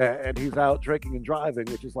 and he's out drinking and driving,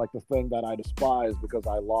 which is like the thing that I despise because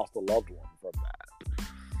I lost a loved one from that.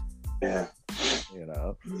 Yeah.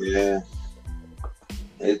 Yeah.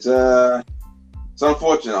 It's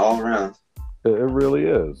unfortunate all around. It really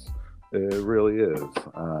is. It really is.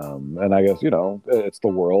 And I guess, it's the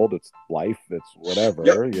world, it's life, it's whatever,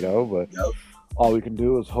 but all we can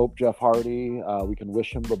do is hope Jeff Hardy, we can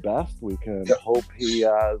wish him the best. We can hope he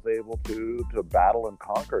is able to battle and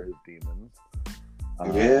conquer his demons.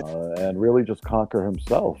 And really just conquer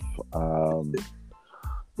himself.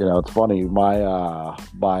 It's funny, my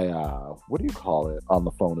what do you call it on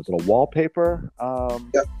the phone? Is it a wallpaper?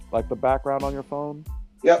 Like the background on your phone?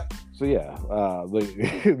 Yep. So yeah,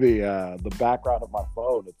 the background of my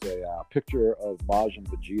phone, it's a picture of Maj and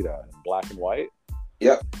Vegeta in black and white.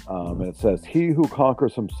 Yep. And it says, "He who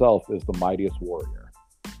conquers himself is the mightiest warrior."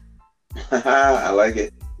 I like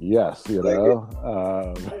it. Yes, and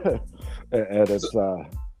it's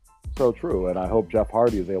so true. And I hope Jeff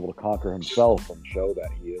Hardy is able to conquer himself and show that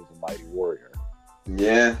he is a mighty warrior.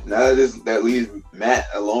 Yeah. Now that leaves Matt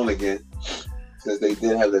alone again, since they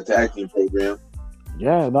did have the tag team program.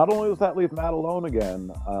 Yeah, not only does that leave Matt alone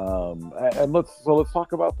again, and let's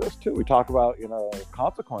talk about this too. We talk about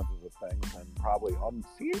consequences of things and probably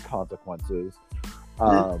unseen consequences,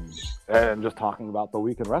 and just talking about the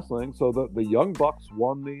week in wrestling. So the Young Bucks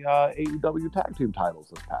won the AEW tag team titles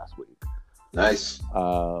this past week. Nice.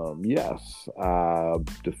 Yes,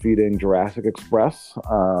 defeating Jurassic Express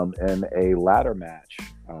in a ladder match.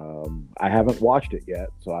 I haven't watched it yet,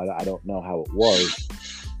 so I don't know how it was.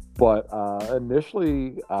 But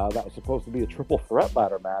initially, that was supposed to be a triple threat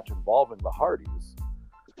ladder match involving the Hardys.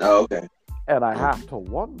 Oh, okay. And I have to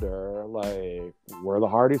wonder, like, were the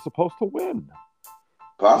Hardys supposed to win?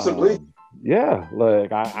 Possibly. Yeah,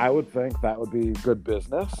 like, I would think that would be good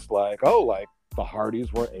business. Like, the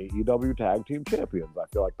Hardys were AEW Tag Team Champions. I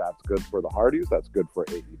feel like that's good for the Hardys. That's good for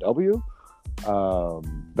AEW.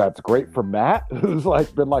 That's great for Matt, who's,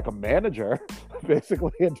 like, been like a manager,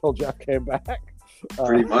 basically, until Jeff came back.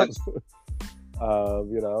 Pretty much.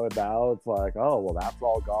 And now it's like, oh, well, that's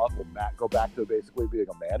all gone. Will Matt go back to basically being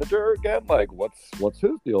a manager again? Like, what's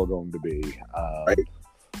his deal going to be? Right.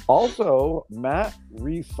 Also, Matt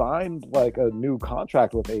re-signed like a new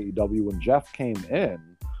contract with AEW when Jeff came in.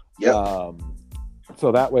 Yep.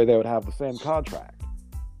 So that way they would have the same contract.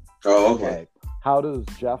 Oh, okay. Like, how does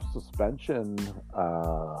Jeff's suspension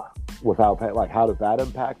without pay, like, how does that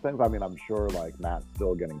impact things? I mean, I'm sure like Matt's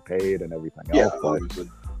still getting paid and everything else,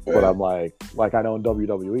 but I'm like I know in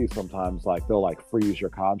WWE sometimes like they'll like freeze your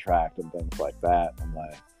contract and things like that, and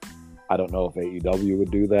like I don't know if AEW would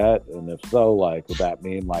do that, and if so, like would that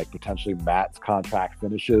mean like potentially Matt's contract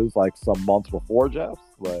finishes like some months before Jeff's?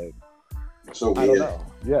 Like, so I don't know.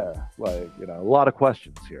 Yeah, like a lot of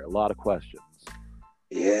questions here, a lot of questions.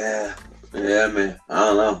 Yeah, man. I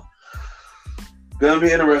don't know. Gonna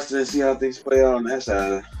be interesting to see how things play out on that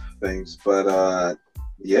side of things. But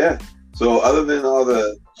yeah. So other than all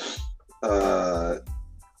the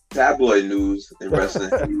tabloid news in wrestling,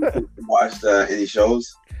 have you watched any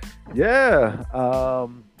shows? Yeah.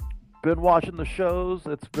 Been watching the shows.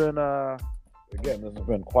 It's been again, this has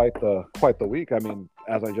been quite the week. I mean,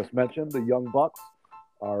 as I just mentioned, the Young Bucks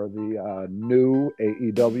are the new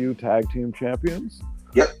AEW Tag Team Champions.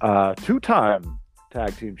 Yep. Two-time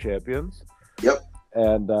Tag Team Champions. Yep.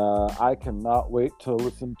 And I cannot wait to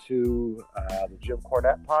listen to the Jim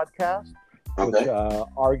Cornette podcast, which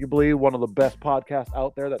arguably one of the best podcasts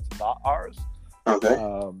out there that's not ours. Okay.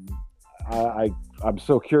 I'm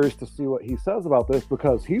so curious to see what he says about this,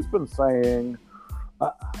 because he's been saying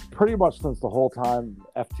pretty much since the whole time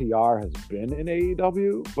FTR has been in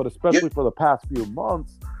AEW, but especially for the past few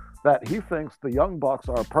months, that he thinks the Young Bucks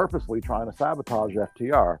are purposely trying to sabotage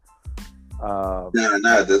FTR. Not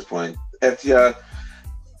at this point. FTR,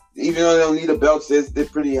 even though they don't need the belts, they're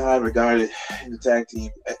pretty high regarded in the tag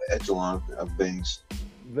team echelon of things.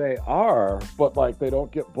 They are, but like they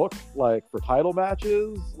don't get booked like for title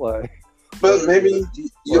matches, like. But maybe you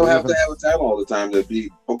don't have to have a title all the time to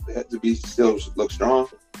be still look strong.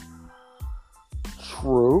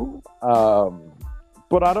 True,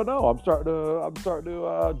 but I don't know. I'm starting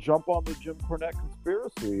to jump on the Jim Cornette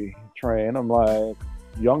conspiracy train. I'm like,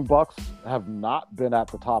 Young Bucks have not been at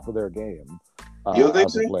the top of their game. You don't think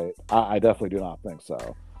so? I definitely do not think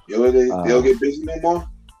so. They'll get busy no more?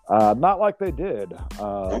 Not like they did.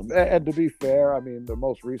 And to be fair, I mean, the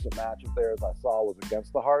most recent match of theirs I saw was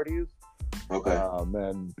against the Hardys. Okay.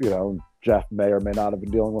 And, Jeff may or may not have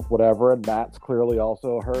been dealing with whatever, and Matt's clearly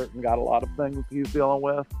also hurt and got a lot of things he's dealing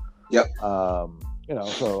with. Yep.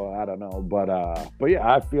 So I don't know. But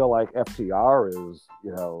yeah, I feel like FTR is,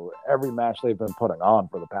 every match they've been putting on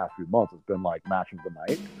for the past few months has been like match of the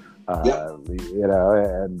night.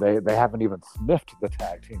 And they haven't even sniffed the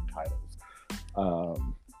tag team titles.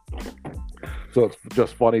 So it's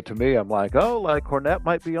just funny to me. I'm like, Cornette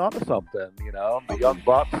might be onto something, the Young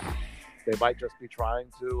Bucks. They might just be trying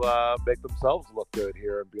to make themselves look good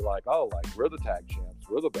here and be like, we're the tag champs.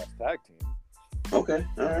 We're the best tag team. Okay.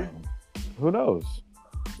 All right. Who knows?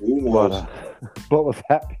 But with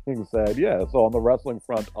that being said, yeah, so on the wrestling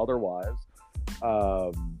front, otherwise,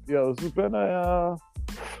 this has been a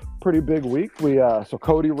pretty big week. So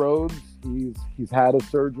Cody Rhodes, he's had his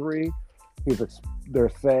surgery.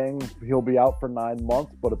 They're saying he'll be out for 9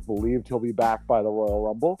 months, but it's believed he'll be back by the Royal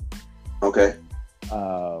Rumble. Okay.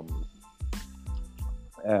 So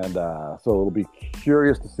it'll be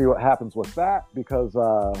curious to see what happens with that, because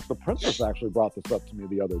the Princess actually brought this up to me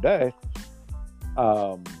the other day.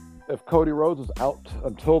 If Cody Rhodes is out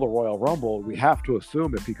until the Royal Rumble, we have to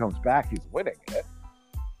assume if he comes back, he's winning it.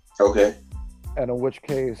 Okay. And in which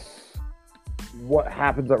case, what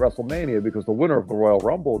happens at WrestleMania? Because the winner of the Royal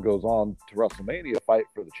Rumble goes on to WrestleMania to fight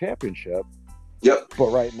for the championship. Yep.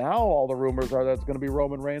 But right now, all the rumors are that it's going to be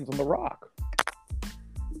Roman Reigns and The Rock.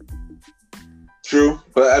 True,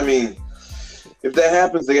 but I mean, if that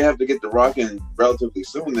happens, they have to get The Rock in relatively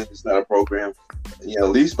soon. Then it's not a program, at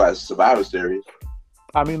least by Survivor Series.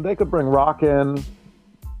 I mean, they could bring Rock in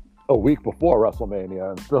a week before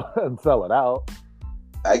WrestleMania and sell it out.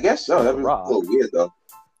 I guess so. That was a little weird, though.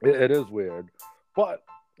 It is weird, but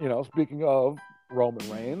speaking of Roman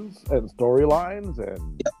Reigns and storylines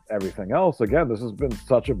and everything else, again, this has been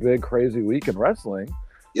such a big, crazy week in wrestling.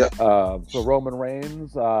 Yep. So Roman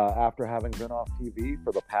Reigns, after having been off TV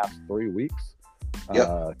for the past 3 weeks,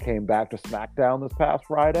 came back to SmackDown this past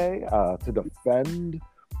Friday to defend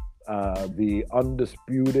the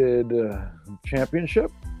undisputed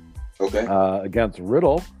championship. Okay. Against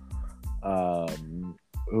Riddle,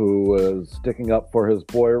 who was sticking up for his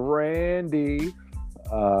boy Randy,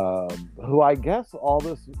 who I guess all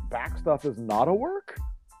this back stuff is not a work.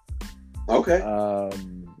 Okay.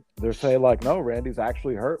 They're saying no, Randy's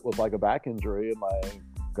actually hurt with a back injury and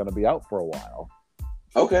going to be out for a while.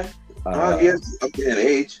 Okay. He's up in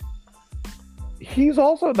age. He's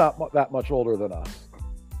also not that much older than us.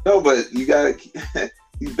 No, but you got to.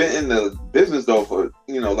 He's been in the business though for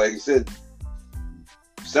like you said,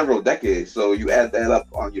 several decades. So you add that up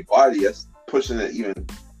on your body, that's pushing it even.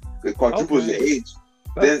 It quadruples your age.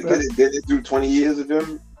 Then it through 20 years of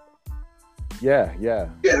him. Yeah,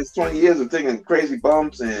 it's 20 years of taking crazy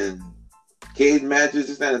bumps and cage matches,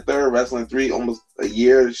 this, that, and the third, wrestling almost a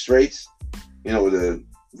year straight, with the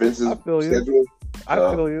Vince's schedule. I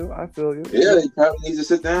feel you. Yeah, he probably needs to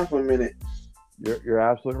sit down for a minute. You're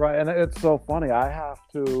absolutely right. And it's so funny. I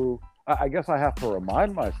guess I have to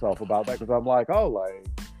remind myself about that, because I'm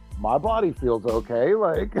my body feels okay.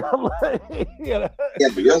 Yeah,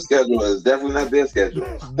 but your schedule is definitely not their schedule.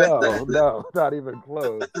 No, not even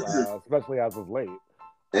close. Especially as of late.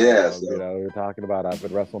 Yeah. You're talking about I've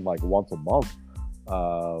been wrestling once a month.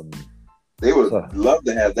 They would love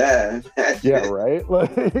to have that. Yeah, right.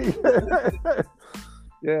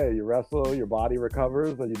 Yeah, you wrestle, your body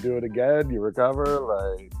recovers, then you do it again, you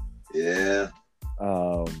recover. Yeah.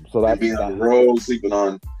 So that's being on the road, sleeping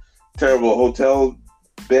on terrible hotel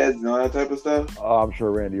beds and all that type of stuff. Oh, I'm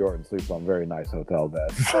sure Randy Orton sleeps on very nice hotel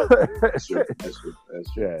beds. That's true.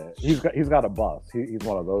 Yeah, he's got a bus. He's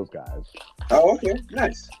one of those guys. Oh, okay,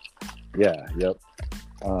 nice. Yeah, yep.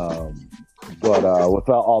 But with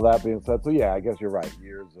all that being said, so yeah, I guess you're right.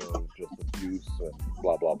 Years of just abuse and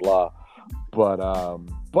blah blah blah.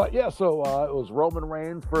 But yeah, so it was Roman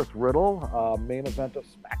Reigns versus Riddle, main event of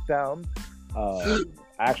SmackDown.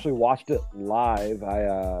 I actually watched it live.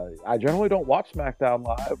 I generally don't watch SmackDown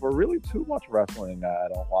live, or really too much wrestling I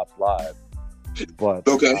don't watch live. But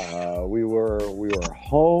okay. We were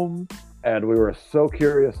home, and we were so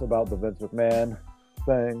curious about the Vince McMahon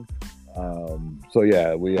thing. So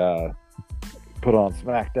yeah, we put on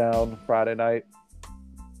SmackDown Friday night,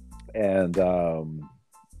 and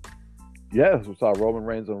we saw Roman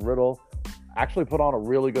Reigns and Riddle actually put on a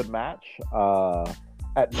really good match.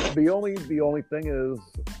 The only thing is,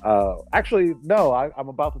 actually, no, I'm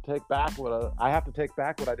about to take back I have to take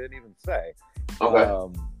back what I didn't even say.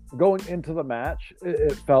 Okay. Going into the match,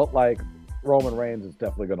 it felt like Roman Reigns is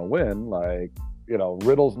definitely going to win.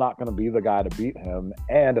 Riddle's not going to be the guy to beat him,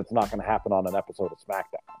 and it's not going to happen on an episode of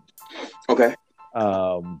SmackDown. Okay.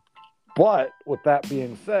 But with that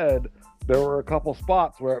being said, there were a couple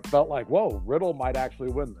spots where it felt like, whoa, Riddle might actually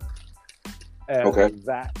win this. And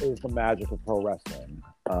that is the magic of pro wrestling,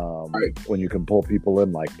 when you can pull people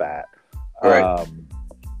in like that. Right.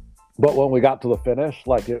 But when we got to the finish,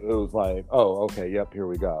 like it was like, oh, okay, yep, here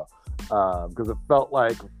we go. Because it felt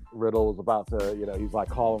like Riddle was about to, he's like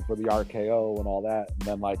calling for the RKO and all that, and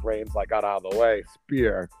then like Reigns like got out of the way,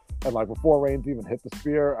 spear, and like before Reigns even hit the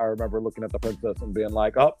spear, I remember looking at the Princess and being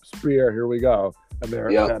like, "Oh, spear, here we go," and there,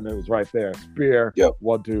 and it was right there, spear,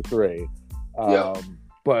 1, 2, 3.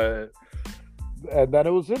 But and then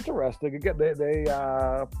it was interesting. Again, they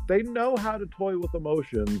know how to toy with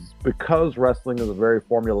emotions because wrestling is very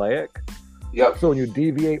formulaic. Yep. So when you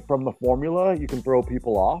deviate from the formula, you can throw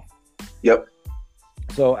people off. Yep.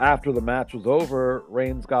 So after the match was over,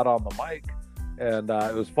 Reigns got on the mic, and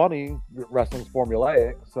it was funny. Wrestling's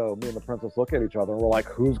formulaic, so me and the Princess look at each other, and we're like,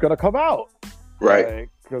 "Who's gonna come out?" Right.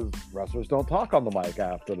 Because wrestlers don't talk on the mic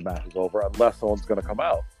after the match is over unless someone's gonna come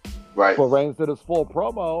out. Right. So Reigns did his full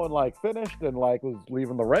promo and like finished and like was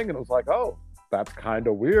leaving the ring, and it was like, "Oh, that's kind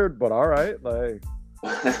of weird, but all right." Like,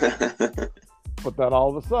 but then all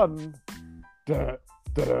of a sudden,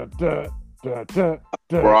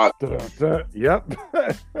 Brock. Yep.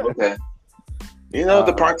 Okay.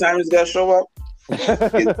 The part-timers got to show up.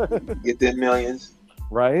 Get their millions.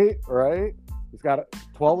 Right. He's got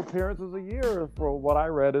 12 appearances a year for what I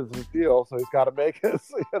read is his deal, so he's got to make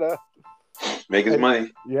his, make his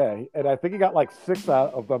money. Yeah, and I think he got like 6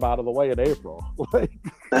 of them out of the way in April.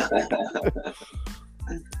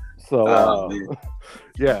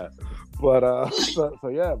 Yeah. But so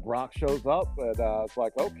yeah, Brock shows up and it's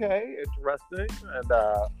like, okay, interesting. And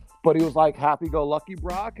but he was like happy-go-lucky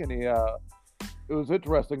Brock, and it was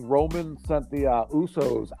interesting. Roman sent the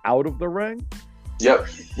Usos out of the ring. Yep.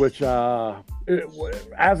 Which as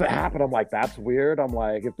it happened, I'm like, that's weird. I'm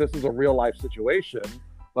like, if this is a real life situation,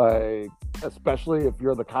 like especially if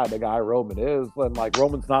you're the kind of guy Roman is, then like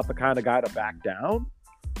Roman's not the kind of guy to back down.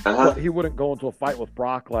 But he wouldn't go into a fight with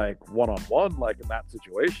Brock like one-on-one, like in that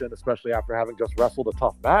situation, especially after having just wrestled a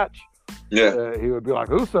tough match. Yeah, he would be like,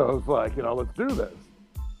 Usos, like, let's do this.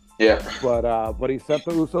 Yeah, but he sent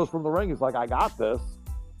the Usos from the ring. He's like, I got this.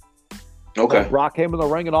 Okay. Brock came in the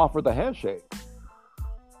ring and offered the handshake.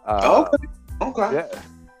 Okay. Yeah,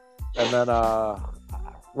 and then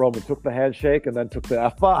Roman took the handshake and then took the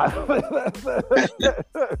F5.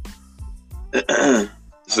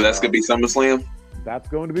 So that's gonna be SummerSlam. That's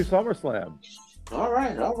going to be SummerSlam. All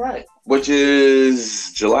right. Which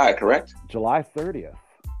is July, correct? July 30th.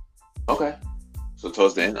 Okay. So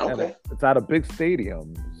towards the end. Okay. And it's at a big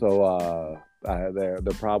stadium. So they're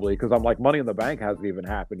probably, because I'm like, Money in the Bank hasn't even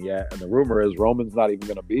happened yet. And the rumor is Roman's not even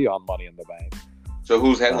going to be on Money in the Bank. So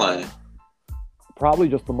who's headlining? Probably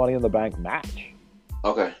just the Money in the Bank match.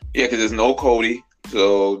 Okay. Yeah, because there's no Cody.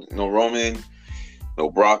 So no Roman,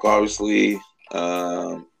 no Brock, obviously.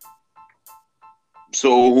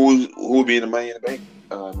 So who will be in the Money in the Bank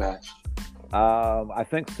match? I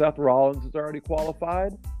think Seth Rollins is already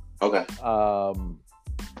qualified. Okay. I'm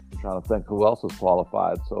trying to think who else is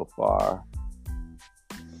qualified so far.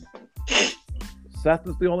 Seth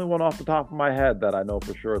is the only one off the top of my head that I know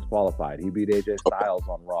for sure is qualified. He beat AJ Styles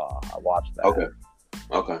on Raw. I watched that.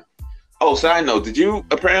 Okay. Oh, side note, did you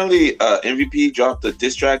apparently MVP dropped the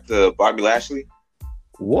diss track to Bobby Lashley?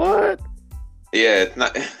 What? Yeah, it's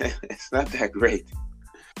not that great.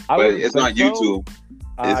 But it's on YouTube.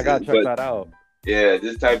 I gotta check that out. Yeah,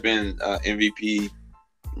 just type in MVP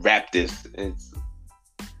rap this. It's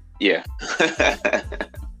and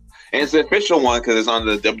it's the official one because it's on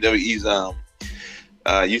the WWE's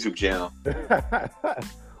YouTube channel.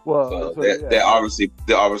 Well, they're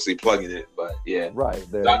obviously plugging it, but yeah, right.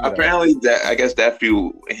 Apparently, that I guess that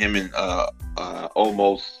feud him and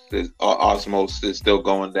Osmos is still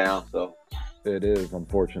going down. So it is,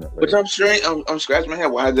 unfortunately. Which I'm scratching my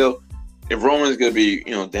head. Why if Roman's gonna be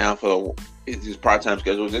down for his part-time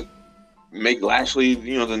schedule, just make Lashley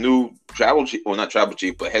the new tribal chief, well, not tribal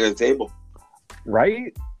chief, but head of the table.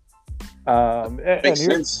 Right. Makes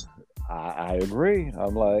sense. I agree.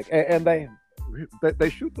 I'm like, and they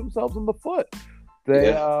shoot themselves in the foot.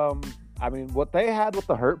 They, I mean, what they had with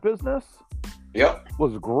the Hurt Business,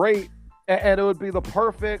 was great, and it would be the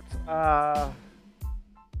perfect.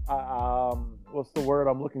 What's the word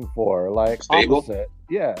I'm looking for? Like stable? Opposite.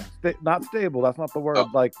 Yeah, not stable. That's not the word.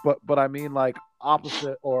 Like, but I mean like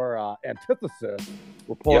opposite or antithesis.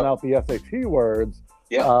 We're pulling out the SAT words.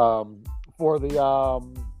 For the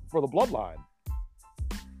bloodline.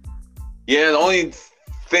 Yeah, the only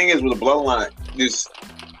thing is with the bloodline,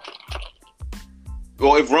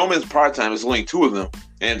 if Roman's part-time, it's only 2 of them.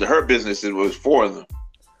 And the Hurt Business, it was 4 of them.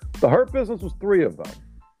 The Hurt Business was 3 of them.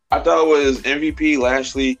 I thought it was MVP,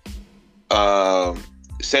 Lashley,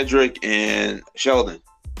 Cedric, and Sheldon.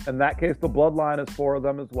 In that case, the Bloodline is 4 of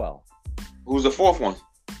them as well. Who's the 4th one?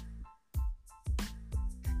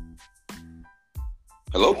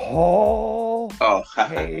 Hello? Paul Oh,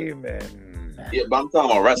 Heyman. Yeah, but I'm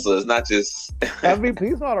talking about wrestlers, not just...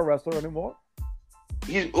 MVP's not a wrestler anymore.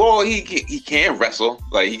 He can wrestle.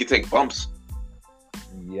 Like, he can take bumps.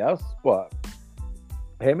 Yes, but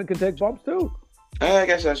Heyman can take bumps too. I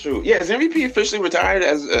guess that's true. Yeah, is MVP officially retired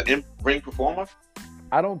as an in-ring performer?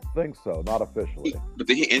 I don't think so, not officially. But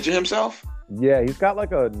did he injure himself? Yeah, he's got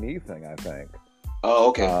like a knee thing, I think. Oh,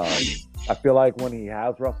 okay. I feel like when he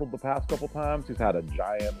has wrestled the past couple times, he's had a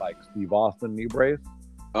giant like Steve Austin knee brace.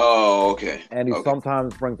 Oh, okay. And he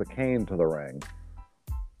sometimes brings a cane to the ring.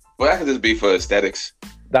 Well, that could just be for aesthetics.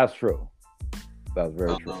 That's true. That's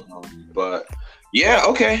very true. But yeah,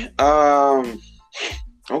 okay.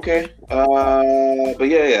 Okay. But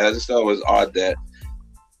yeah, I just thought it was odd that,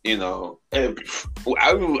 you know,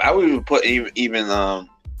 I would put even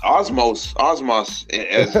Osmos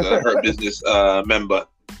as a Hurt Business member.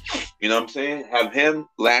 You know what I'm saying? Have him,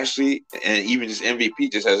 Lashley, and even just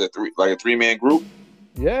MVP just as a 3-man group.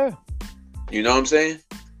 Yeah. You know what I'm saying?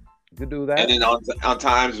 You could do that. And then on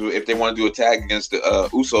times, if they want to do a tag against the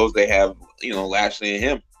Usos, they have, you know, Lashley and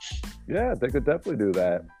him. Yeah, they could definitely do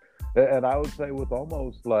that. And I would say with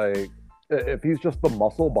almost like, if he's just the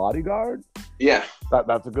muscle bodyguard, yeah,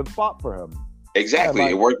 that's a good spot for him. Exactly.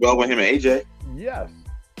 It worked well with him and AJ. Yes.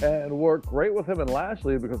 And worked great with him and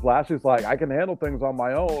Lashley because Lashley's like, I can handle things on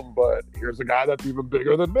my own, but here's a guy that's even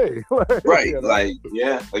bigger than me. Right. You know? Like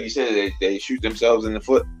you said, they shoot themselves in the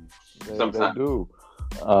foot. Sometimes. They do.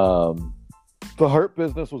 The Hurt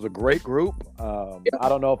Business was a great group. I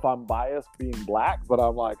don't know if I'm biased being black, but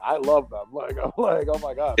I'm like, I love them. Like, I'm like, oh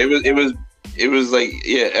my God. It was like,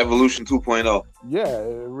 Evolution 2.0. Yeah,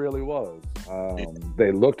 it really was.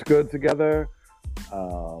 They looked good together.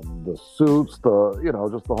 The suits, just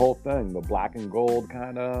the whole thing, the black and gold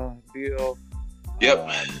kind of deal.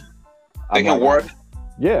 Yep. They can work.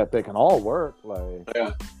 Yeah, they can all work. Like,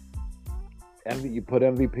 yeah. And you put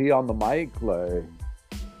MVP on the mic, like,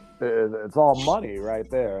 it's all money right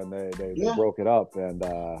there, and they broke it up. And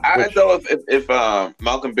I know if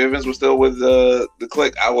Malcolm Bivens was still with the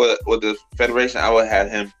clique, with the Federation, I would have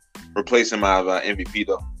him replace him out of MVP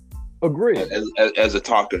though. Agreed. As a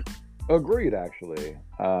talker. Agreed, actually.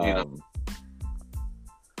 Yeah,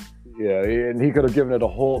 and he could have given it a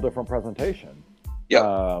whole different presentation.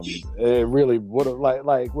 Yeah. It really would have,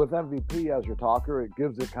 like with MVP as your talker, it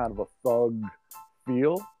gives it kind of a thug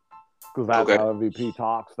feel. Because that's how MVP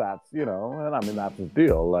talks. That's, and I mean, that's his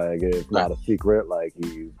deal. Like, it's not a secret. Like,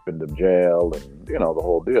 he's been to jail and, the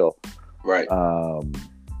whole deal. Right. Or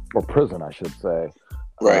prison, I should say.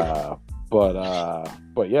 Right. But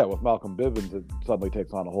yeah, with Malcolm Bivens, it suddenly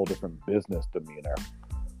takes on a whole different business demeanor.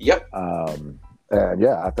 Yep. And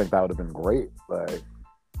yeah, I think that would have been great. Like,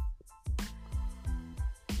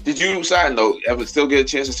 did you, side note, ever still get a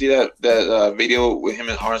chance to see that video with him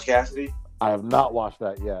and Orange Cassidy? I have not watched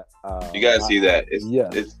that yet. You gotta see that. It's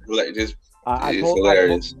hilarious.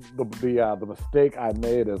 The mistake I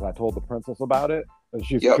made is I told the princess about it, and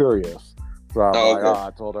she's curious. So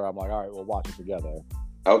I told her, I'm like, all right, we'll watch it together.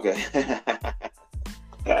 Okay.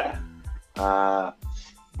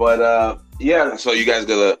 So you guys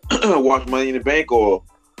gonna watch Money in the Bank or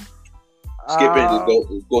skip it and just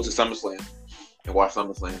go to SummerSlam and watch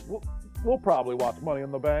SummerSlam? We'll probably watch Money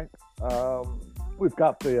in the Bank. We've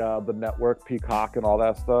got the network, Peacock, and all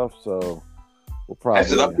that stuff, so we'll probably.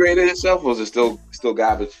 Has it upgraded itself, or is it still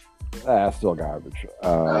garbage? Still garbage,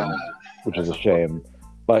 which is a shame.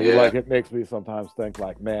 But like, it makes me sometimes think,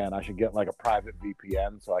 like, man, I should get like a private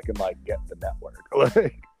VPN so I can like get the network.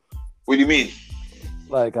 Like, what do you mean?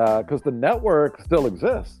 Like, because the network still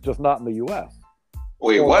exists, just not in the U.S.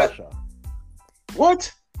 Wait, what? Russia.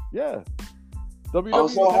 What? Yeah. WWE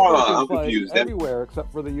so hold on, I'm confused. Everywhere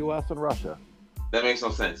except for the U.S. and Russia. That makes no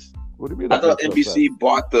sense. What do you mean? I thought NBC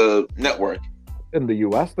bought the network. In the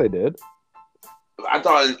U.S., they did. I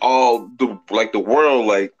thought in all the world,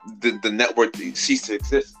 like the network ceased to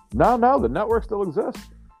exist. No, the network still exists.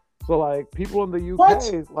 So like people in the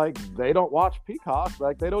UK, like they don't watch Peacock.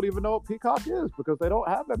 Like they don't even know what Peacock is because they don't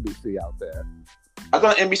have NBC out there. I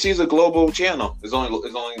thought NBC is a global channel. It's only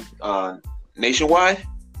nationwide.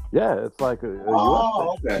 Yeah, it's like a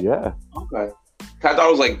US thing. Okay. Yeah. Okay. I thought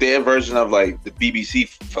it was like their version of like the BBC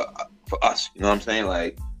for us. You know what I'm saying?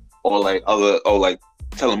 Like, or like other, or like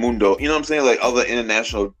Telemundo. You know what I'm saying? Like other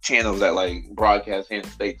international channels that like broadcast here in the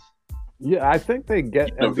States. Yeah, I think they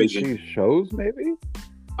get Univision. NBC shows maybe.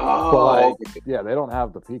 Oh, But like, okay. yeah, they don't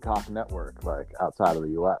have the Peacock network like outside of the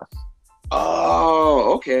U.S.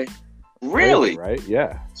 Oh, okay. Really? Crazy, right?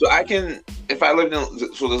 Yeah. So I can, if I lived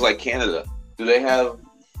in, so there's like Canada. Do they have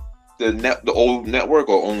the old network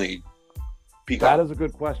or only Peacock? That is a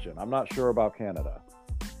good question. I'm not sure about Canada.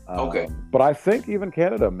 Okay. But I think even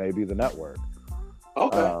Canada may be the network.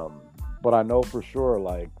 Okay. But I know for sure,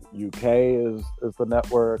 like UK is the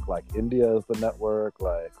network, like India is the network,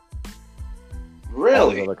 like all these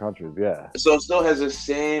Really? other countries. Yeah. So it still has the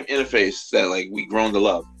same interface that like we grown to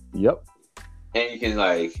love, Yep. and you can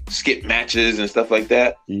like skip matches and stuff like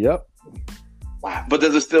that. Yep. Wow. But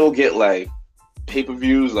does it still get like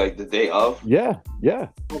pay-per-views like the day of? Yeah. Yeah.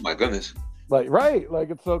 Oh my goodness. Like right. Like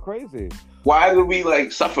it's so crazy. Why do we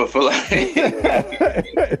like suffer for like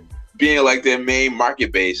being like their main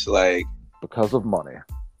market base? Like, Because of money.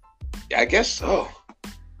 I guess so.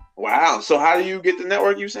 Wow. So how do you get the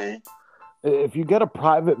network, you saying? If you get a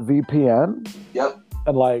private VPN Yep.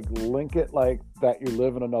 and like link it like that you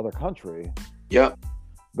live in another country, Yep.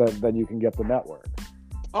 then you can get the network.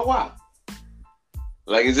 Oh wow.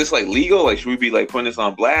 Like, is this like legal? Like, should we be like putting this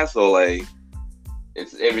on blast, or like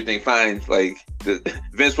it's everything fine? Like,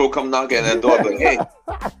 Vince will come knocking at the door, like, hey.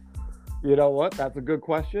 You know what? That's a good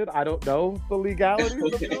question. I don't know the legalities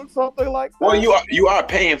of doing something like that. Well, you are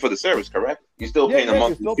paying for the service, correct? You're still paying a you're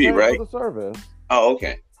monthly still fee, paying right? for the service. Oh,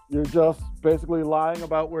 okay. You're just basically lying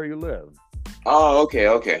about where you live. Oh, okay.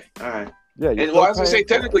 All right. Yeah. And well, I was gonna say,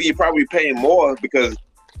 technically, you're probably paying more because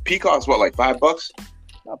Peacock's what, like $5?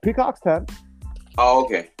 Peacock's 10. Oh,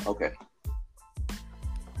 okay.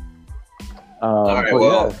 All right.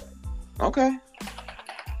 Well, okay.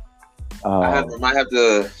 I might have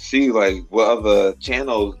to see like what other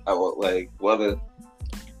channels, like what other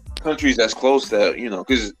countries that's close to,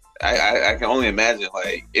 because I can only imagine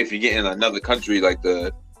like if you get in another country, like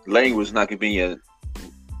the language is not gonna be your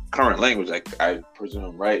current language, like I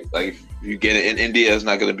presume, right? Like if you get it in India, it's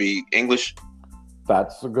not gonna be English.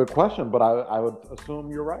 That's a good question, but I would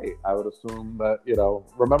assume you're right. I would assume that,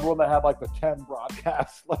 remember when they had like the 10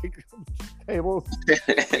 broadcast like tables?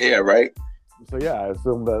 Yeah, right. So yeah, I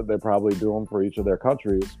assume that they probably do them for each of their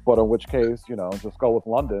countries. But in which case, just go with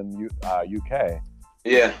London, UK.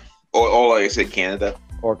 Yeah, or like I said, Canada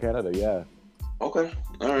or Canada. Yeah. Okay.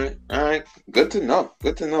 All right. Good to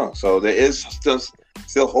know. So there is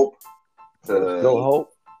still hope. Still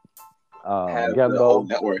hope. Again, though,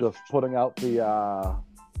 network. Just putting out the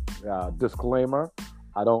disclaimer.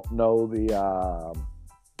 I don't know the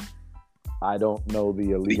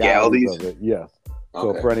legalities of it. Yes.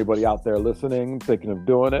 So for anybody out there listening, thinking of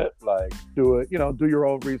doing it, like do it. Do your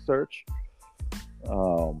own research.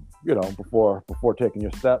 Before taking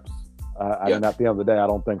your steps. I mean, at the end of the day, I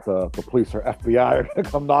don't think the police or FBI are gonna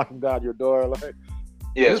come knocking down your door like.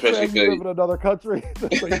 Yeah, especially if you live in another country,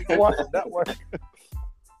 so you can watch the network.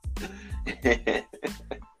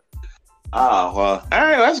 Well, all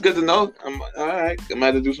right, that's good to know. All right, I might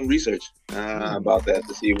have to do some research about that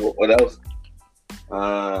to see what else.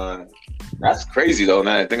 That's crazy though.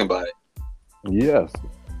 Now that I think about it. Yes,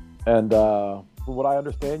 and from what I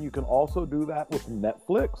understand, you can also do that with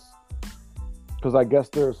Netflix, because I guess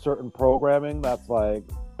there's certain programming that's like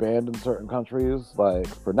banned in certain countries, like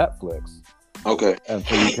for Netflix. Okay. And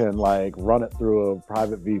so you can like run it through a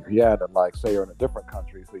private VPN and like say you're in a different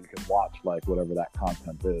country, so you can watch like whatever that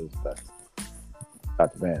content is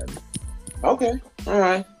that's banned. Okay. All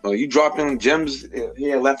right. Well, you dropping gems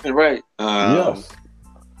here left and right. Yes.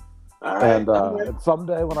 All right. And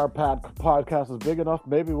someday when our podcast is big enough,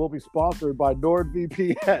 maybe we'll be sponsored by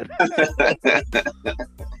NordVPN.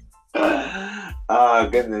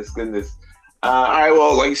 Goodness. All right.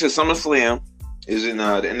 Well, like you said, SummerSlam is in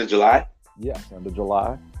the end of July. Yes, end of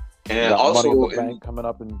July. And also Money in the Bank coming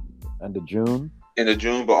up in end of June.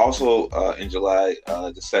 But also in July,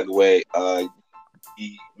 to segue,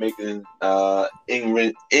 he making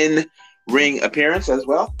in-ring appearance as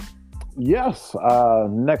well. Yes.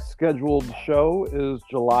 Next scheduled show is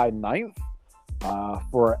July 9th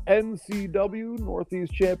for NCW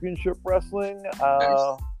Northeast Championship Wrestling.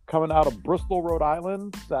 Nice. Coming out of Bristol, Rhode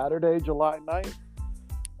Island, Saturday, July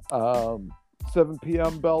 9th. 7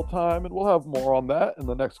 p.m. bell time, and we'll have more on that in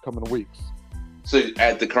the next coming weeks. So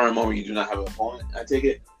at the current moment, you do not have an opponent, I take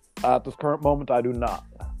it? At this current moment, I do not.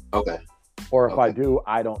 Okay. Or if I do,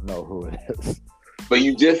 I don't know who it is. But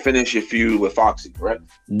you did finish your feud with Foxy, correct?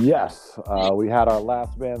 Yes. We had our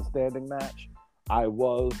last man standing match. I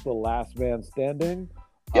was the last man standing.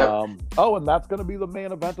 Yep. And that's going to be the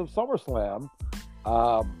main event of SummerSlam.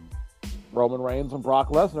 Roman Reigns and Brock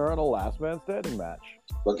Lesnar in a last man standing match.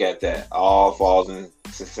 Look at that. All falls in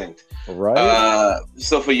succinct. Right.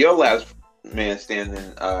 So for your last man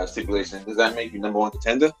standing stipulation, does that make you number one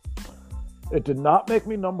contender? It did not make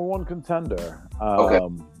me number one contender. Okay.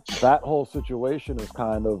 That whole situation is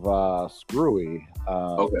kind of screwy.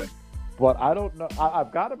 Okay. But I don't know.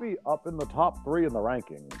 I've got to be up in the top 3 in the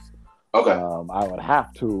rankings. Okay. I would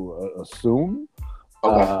have to assume.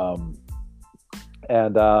 Okay.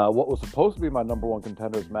 And what was supposed to be my number one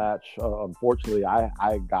contenders match, unfortunately,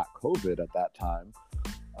 I got COVID at that time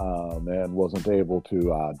and wasn't able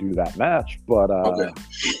to do that match. But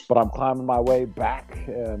I'm climbing my way back,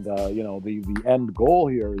 and the end goal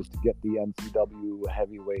here is to get the NCW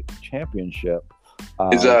Heavyweight Championship.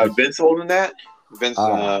 Is Vince holding that? Vince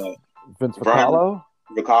Vicalo?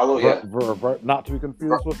 Vicalo, yeah. Not to be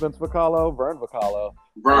confused with Vince Vicalo, Vern Vicalo.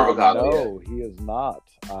 Vern Vicalo, no, he is not.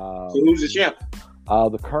 So who's the champ?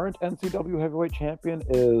 The current NCW Heavyweight Champion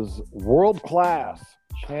is world class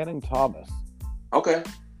Channing Thomas. Okay.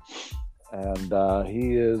 And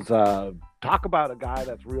he is talk about a guy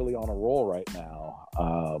that's really on a roll right now.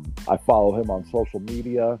 I follow him on social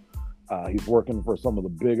media. He's working for some of the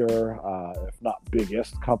bigger, if not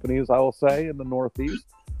biggest, companies, I will say, in the Northeast.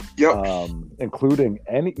 Yep. Including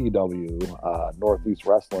NEW, Northeast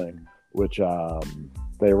Wrestling, which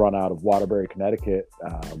they run out of Waterbury, Connecticut.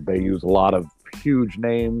 They use a lot of huge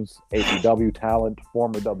names, AEW talent,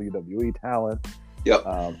 former WWE talent,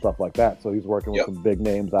 stuff like that. So he's working with some big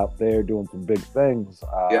names out there, doing some big things.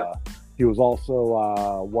 He was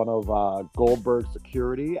also one of Goldberg's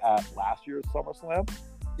security at last year's SummerSlam.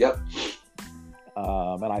 Yep.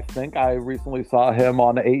 And I think I recently saw him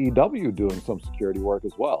on AEW doing some security work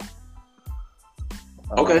as well.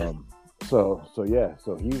 Okay. So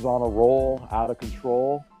he's on a roll, out of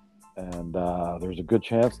control, and there's a good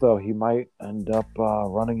chance though he might end up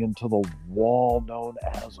running into the wall known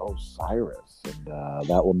as Osiris, and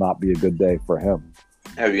that will not be a good day for him.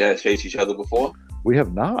 Have you guys faced each other before? We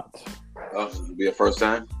have not. Oh, this will be a first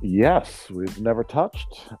time? Yes, we've never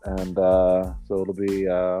touched, and so it'll be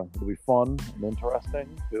fun and interesting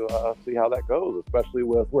to see how that goes, especially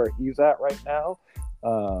with where he's at right now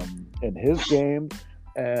in his game,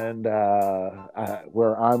 and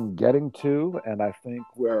where I'm getting to, and I think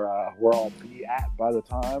where I'll be at by the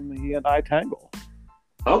time he and I tangle.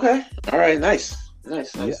 Okay, all right, nice.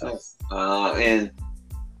 And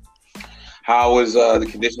how is the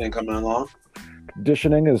conditioning coming along?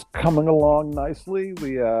 Conditioning is coming along nicely.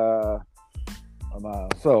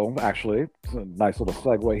 So actually, it's a nice little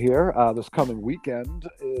segue here. This coming weekend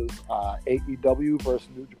is AEW versus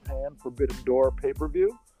New Japan Forbidden Door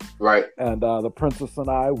pay-per-view. Right. And the Princess and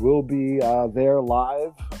I will be there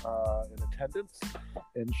live in attendance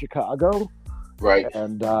in Chicago. Right.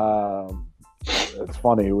 And it's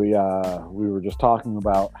funny. We were just talking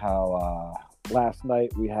about how last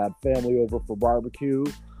night we had family over for barbecue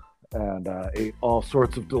and ate all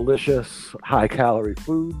sorts of delicious high-calorie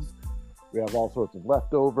foods. We have all sorts of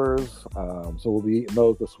leftovers, so we'll be eating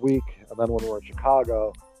those this week. And then when we're in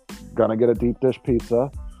Chicago, gonna get a deep dish pizza.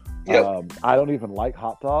 Yep. I don't even like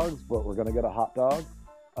hot dogs, but we're gonna get a hot dog.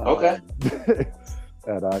 Okay.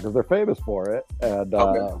 And because they're famous for it. And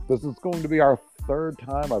this is going to be our third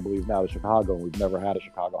time, I believe, now to Chicago, and we've never had a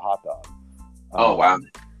Chicago hot dog. Oh, wow.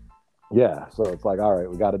 Yeah, so it's like, all right,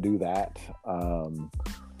 we got to do that.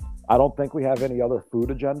 I don't think we have any other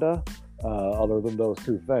food agenda other than those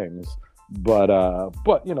two things. But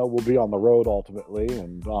we'll be on the road ultimately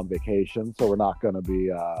and on vacation, so we're not going to be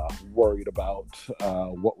worried about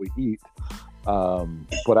what we eat.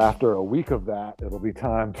 But after a week of that, it'll be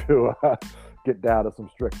time to get down to some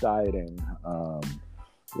strict dieting.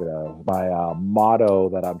 My motto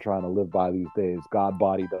that I'm trying to live by these days: God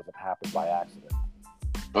body doesn't happen by accident.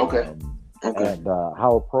 Okay. And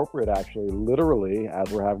how appropriate, actually, literally, as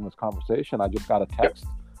we're having this conversation, I just got a text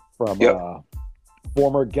from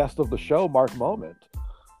former guest of the show, Mark Moment.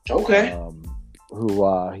 Okay.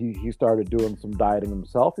 Who he started doing some dieting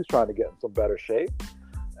himself. He's trying to get in some better shape.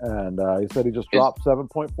 And he said he just dropped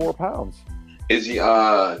 7.4 pounds. Is he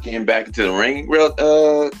getting back into the ring?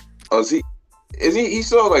 Is he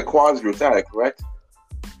still like quadriplegic, correct?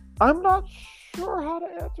 I'm not sure how to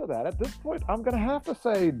answer that. At this point, I'm going to have to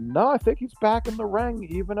say no. I think he's back in the ring,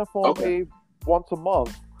 even if only once a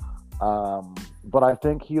month. But I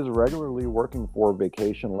think he is regularly working for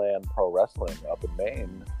Vacation Land Pro Wrestling up in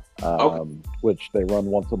Maine, which they run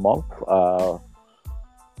once a month.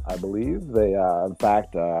 I believe they. In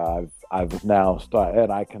fact, I've now started,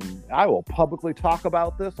 and I will publicly talk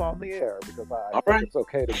about this on the air because I think it's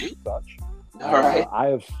okay to do such. All right. I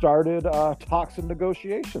have started talks and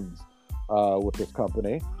negotiations with this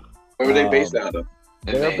company. Where were they based out of?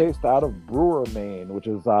 They're based out of Brewer, Maine, which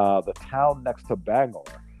is the town next to Bangor.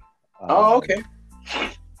 Okay.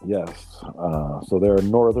 Yes. So they're in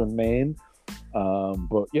northern Maine.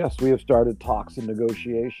 But yes, we have started talks and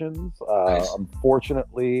negotiations. Nice.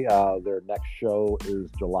 Unfortunately, their next show is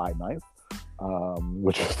July 9th,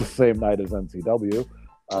 which is the same night as NCW.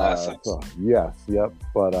 So, yes, yep.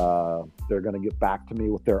 But they're going to get back to me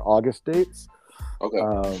with their August dates. Okay.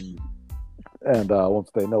 And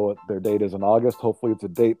once they know what their date is in August, hopefully it's a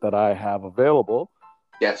date that I have available.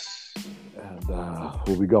 Yes. And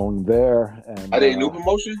we'll be going there. And are they a new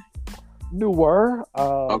promotion? Newer.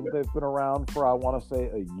 Okay. They've been around for, I want to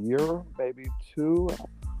say, a year, maybe 2.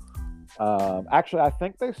 Actually, I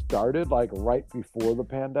think they started like right before the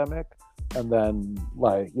pandemic, and then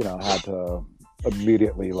like had to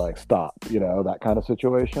immediately like stop, that kind of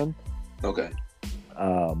situation. Okay.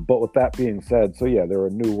 But with that being said, so yeah, they're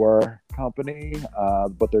a newer company,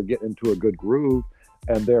 but they're getting into a good groove.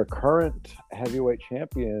 And their current heavyweight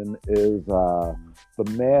champion is the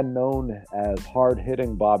man known as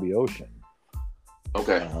hard-hitting Bobby Ocean.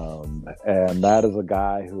 Okay. And that is a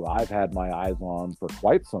guy who I've had my eyes on for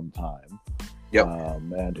quite some time. Yep.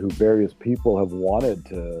 And who various people have wanted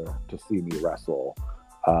to see me wrestle.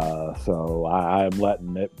 So I'm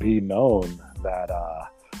letting it be known that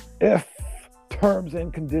if terms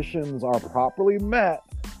and conditions are properly met,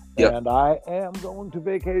 yep, and I am going to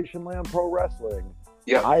Vacation Land Pro Wrestling,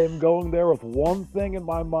 yep, I am going there with one thing in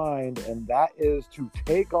my mind, and that is to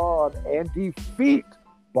take on and defeat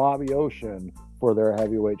Bobby Ocean for their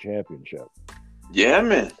heavyweight championship. Yeah,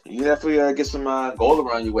 man. You definitely get some gold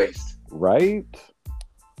around your waist. Right?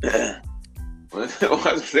 When's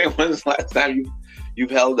the last time you've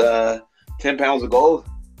held 10 pounds of gold?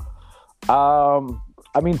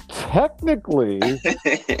 I mean, technically,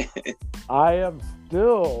 I am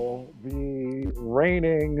still the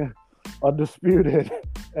reigning, undisputed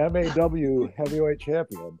MAW heavyweight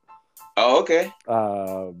champion. Oh, okay.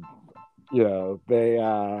 I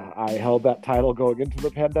held that title going into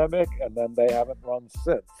the pandemic, and then they haven't run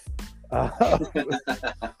since.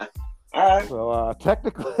 All right. So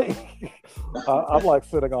technically, I'm like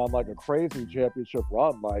sitting on like a crazy championship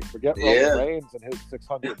run. Like, forget Roman Reigns and his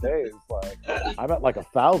 600 days. Like, I'm at like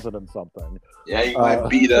 1,000 and something. Yeah, you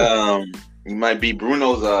might beat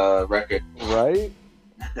Bruno's record. Right.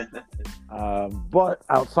 But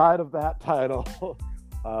outside of that title,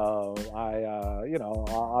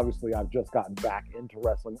 obviously I've just gotten back into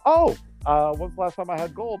wrestling. When's the last time I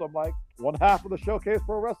had gold? I'm like one half of the Showcase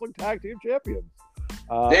Pro Wrestling Tag Team Champions.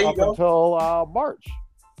 There you go. Until March.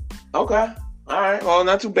 Okay. All right. Well,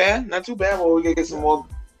 not too bad. Not too bad. Well, we can get some more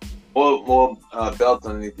belts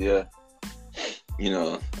underneath you,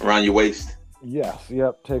 around your waist. Yes.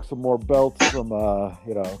 Yep. Take some more belts from what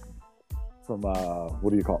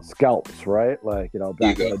do you call it? Scalps, right? Like,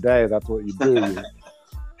 back in the day, that's what you do.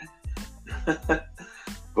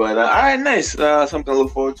 But all right, nice. Something to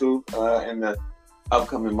look forward to in the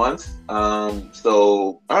upcoming months.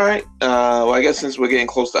 So all right. Well, I guess since we're getting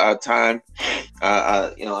close to our time,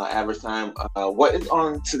 our average time, what is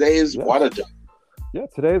on today's water jug? Yeah,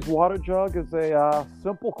 today's water jug is a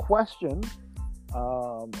simple question,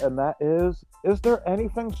 and that is there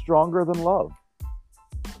anything stronger than love?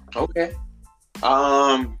 Okay.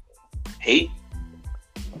 Hate?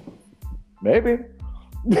 Maybe.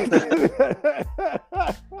 But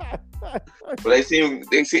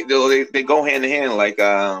they go hand in hand, like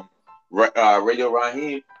Radio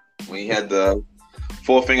Raheem when he had the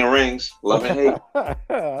 4-finger rings, love and hate.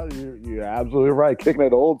 You're absolutely right, kicking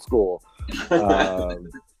it old school.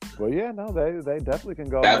 Well, yeah, no, they definitely can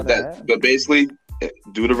go hand in hand. But basically,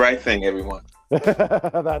 do the right thing, everyone. That's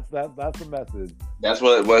the message. That's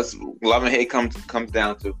what love and hate comes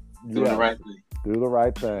down to. Doing the right thing. Do the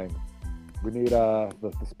right thing. We need the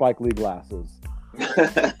Spike Lee glasses.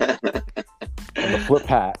 And the flip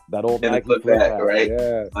hat. That old Nike flip hat, right?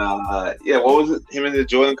 Yeah. What was it? Him in the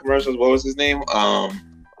Jordan commercials. What was his name? What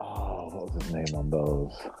was his name on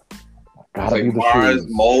those? Gotta like be the Mars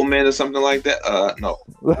shoes. Moleman or something like that. No.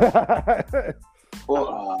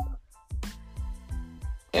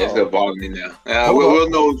 It's gonna bother me now. We'll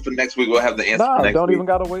know for next week. We'll have the answer. No, next don't week. even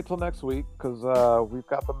gotta wait till next week because we've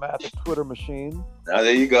got the magic Twitter machine.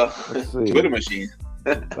 There you go. Let's see. Twitter machine.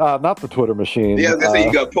 Not the Twitter machine. Yeah, I was gonna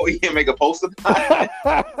say you can make a post about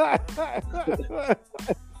it.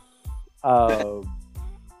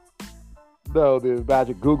 No, the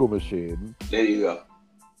magic Google machine. There you go.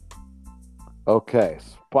 Okay,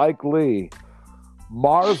 Spike Lee,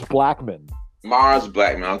 Mars Blackman. Mars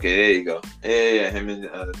Blackman. Okay, there you go. Yeah, him and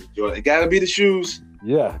Jordan. It gotta be the shoes.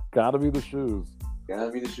 Yeah, gotta be the shoes.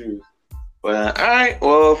 Gotta be the shoes. But all right,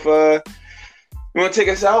 well, if you want to take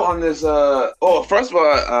us out on this, first of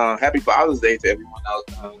all, happy Father's Day to everyone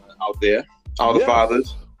out there, all the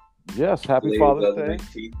fathers. Yes, happy Father's Day.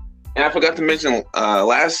 And I forgot to mention,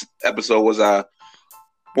 last episode was our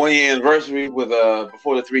 1-year anniversary with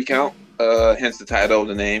Before the Three Count, hence the title of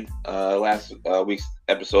the name, last week's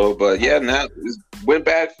episode. But yeah, now it went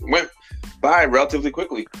by relatively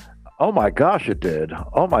quickly. Oh my gosh, it did.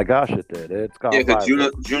 It's gone. Yeah, because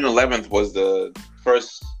June 11th was the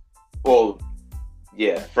first. Well,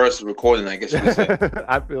 yeah, first recording, I guess you could say.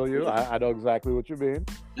 I feel you. I know exactly what you mean.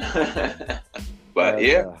 But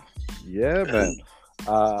yeah, man.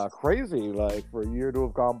 Crazy, like for a year to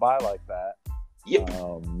have gone by like that. Yep.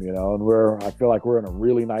 And I feel like we're in a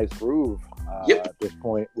really nice groove at this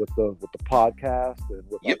point with the podcast and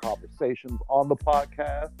with our conversations on the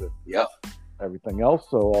podcast and everything else.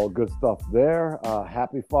 So all good stuff there.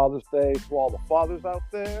 Happy Father's Day to all the fathers out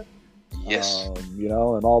there. Yes.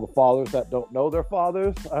 And all the fathers that don't know their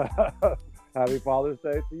fathers. Happy Father's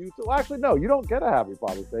Day to you too. Well, actually, no, you don't get a Happy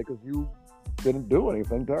Father's Day because you didn't do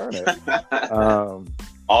anything to earn it.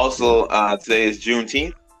 Also, today is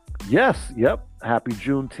Juneteenth. Yes. Yep. Happy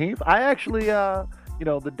Juneteenth. I actually,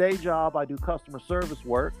 the day job, I do customer service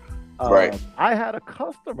work. Right. I had a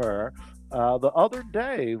customer the other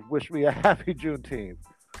day wish me a happy Juneteenth.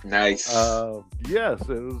 Nice. Yes,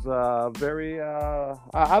 it was very.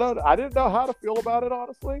 I didn't know how to feel about it,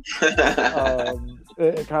 honestly.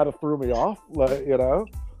 It kind of threw me off, and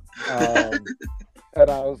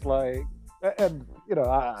I was like,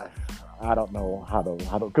 I don't know how to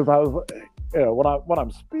because I was, when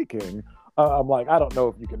I'm speaking, I'm like, I don't know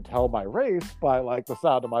if you can tell my race by like the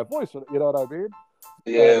sound of my voice. You know what I mean?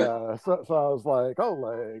 Yeah. And, so I was like,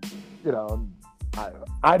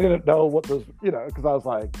 I didn't know what this, because I was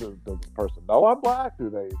like, does this person know I'm black? Do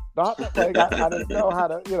they not? Like, I didn't know how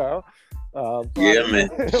to, man.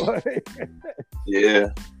 Yeah.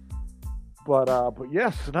 But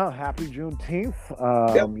yes, no, happy Juneteenth.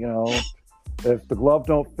 If the glove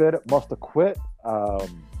don't fit, it must have quit.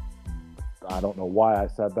 I don't know why I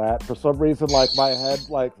said that. For some reason, like my head,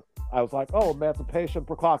 like I was like, oh, Emancipation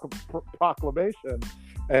Proclamation,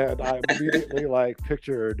 and I immediately like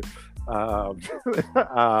pictured that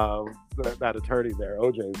attorney there,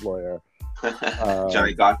 OJ's lawyer,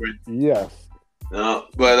 Johnny Cochran. Yes. No,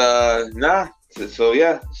 but nah. So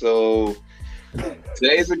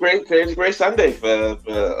today's a great Sunday for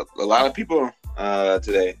a lot of people.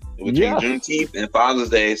 Today between Juneteenth and Father's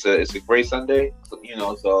Day, so it's a great Sunday.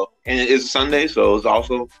 And it is a Sunday, so it's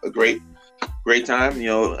also a great time.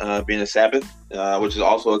 Being a Sabbath, which is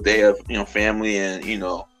also a day of family and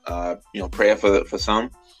prayer for some.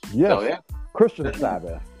 Yes. So, yeah. Christian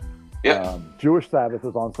Sabbath. Yeah. Jewish Sabbath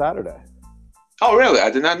is on Saturday. Oh, really? I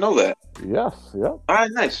did not know that. Yes. Yep. All right.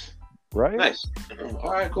 Nice. Right. Nice.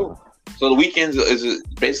 All right. Cool. So the weekends is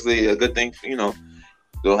basically a good thing. You don't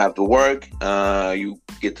have to work. You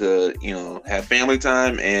get to have family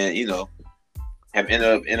time and have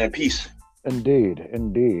inner peace. Indeed.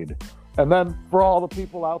 And then for all the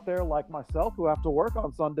people out there like myself who have to work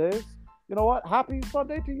on Sundays, you know what? Happy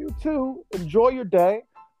Sunday to you too. Enjoy your day.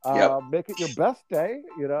 Make it your best day.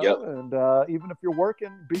 And even if you're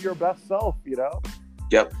working, be your best self.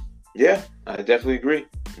 Yep. Yeah, I definitely agree.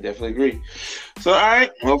 So, all right.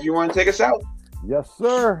 Well, if you want to take us out. Yes,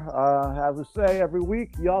 sir. As we say every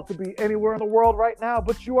week, y'all could be anywhere in the world right now,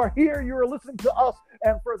 but you are here. You are listening to us,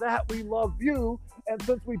 and for that, we love you. And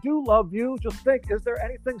since we do love you, just think, is there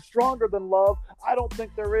anything stronger than love? I don't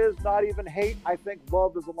think there is, not even hate. I think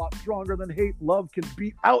love is a lot stronger than hate. Love can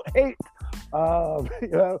beat out hate.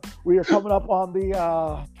 We are coming up on the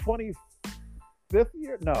 25th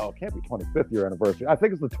year? No, it can't be 25th year anniversary. I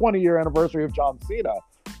think it's the 20-year anniversary of John Cena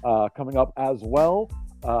coming up as well.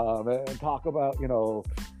 And talk about,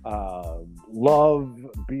 love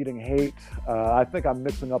beating hate. I think I'm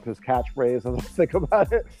mixing up his catchphrase as I think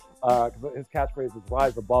about it. Because his catchphrase is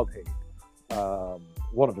rise above hate.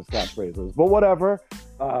 One of his catchphrases. But whatever.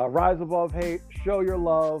 Rise above hate. Show your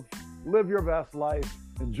love. Live your best life.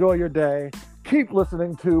 Enjoy your day. Keep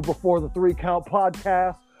listening to Before the Three Count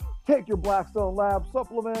podcast. Take your Blackstone Lab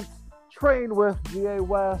supplements. Train with G.A.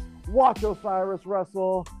 West. Watch Osiris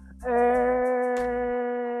wrestle. And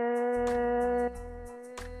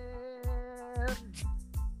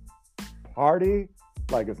party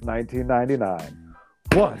like it's 1999.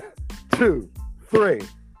 1, 2, 3.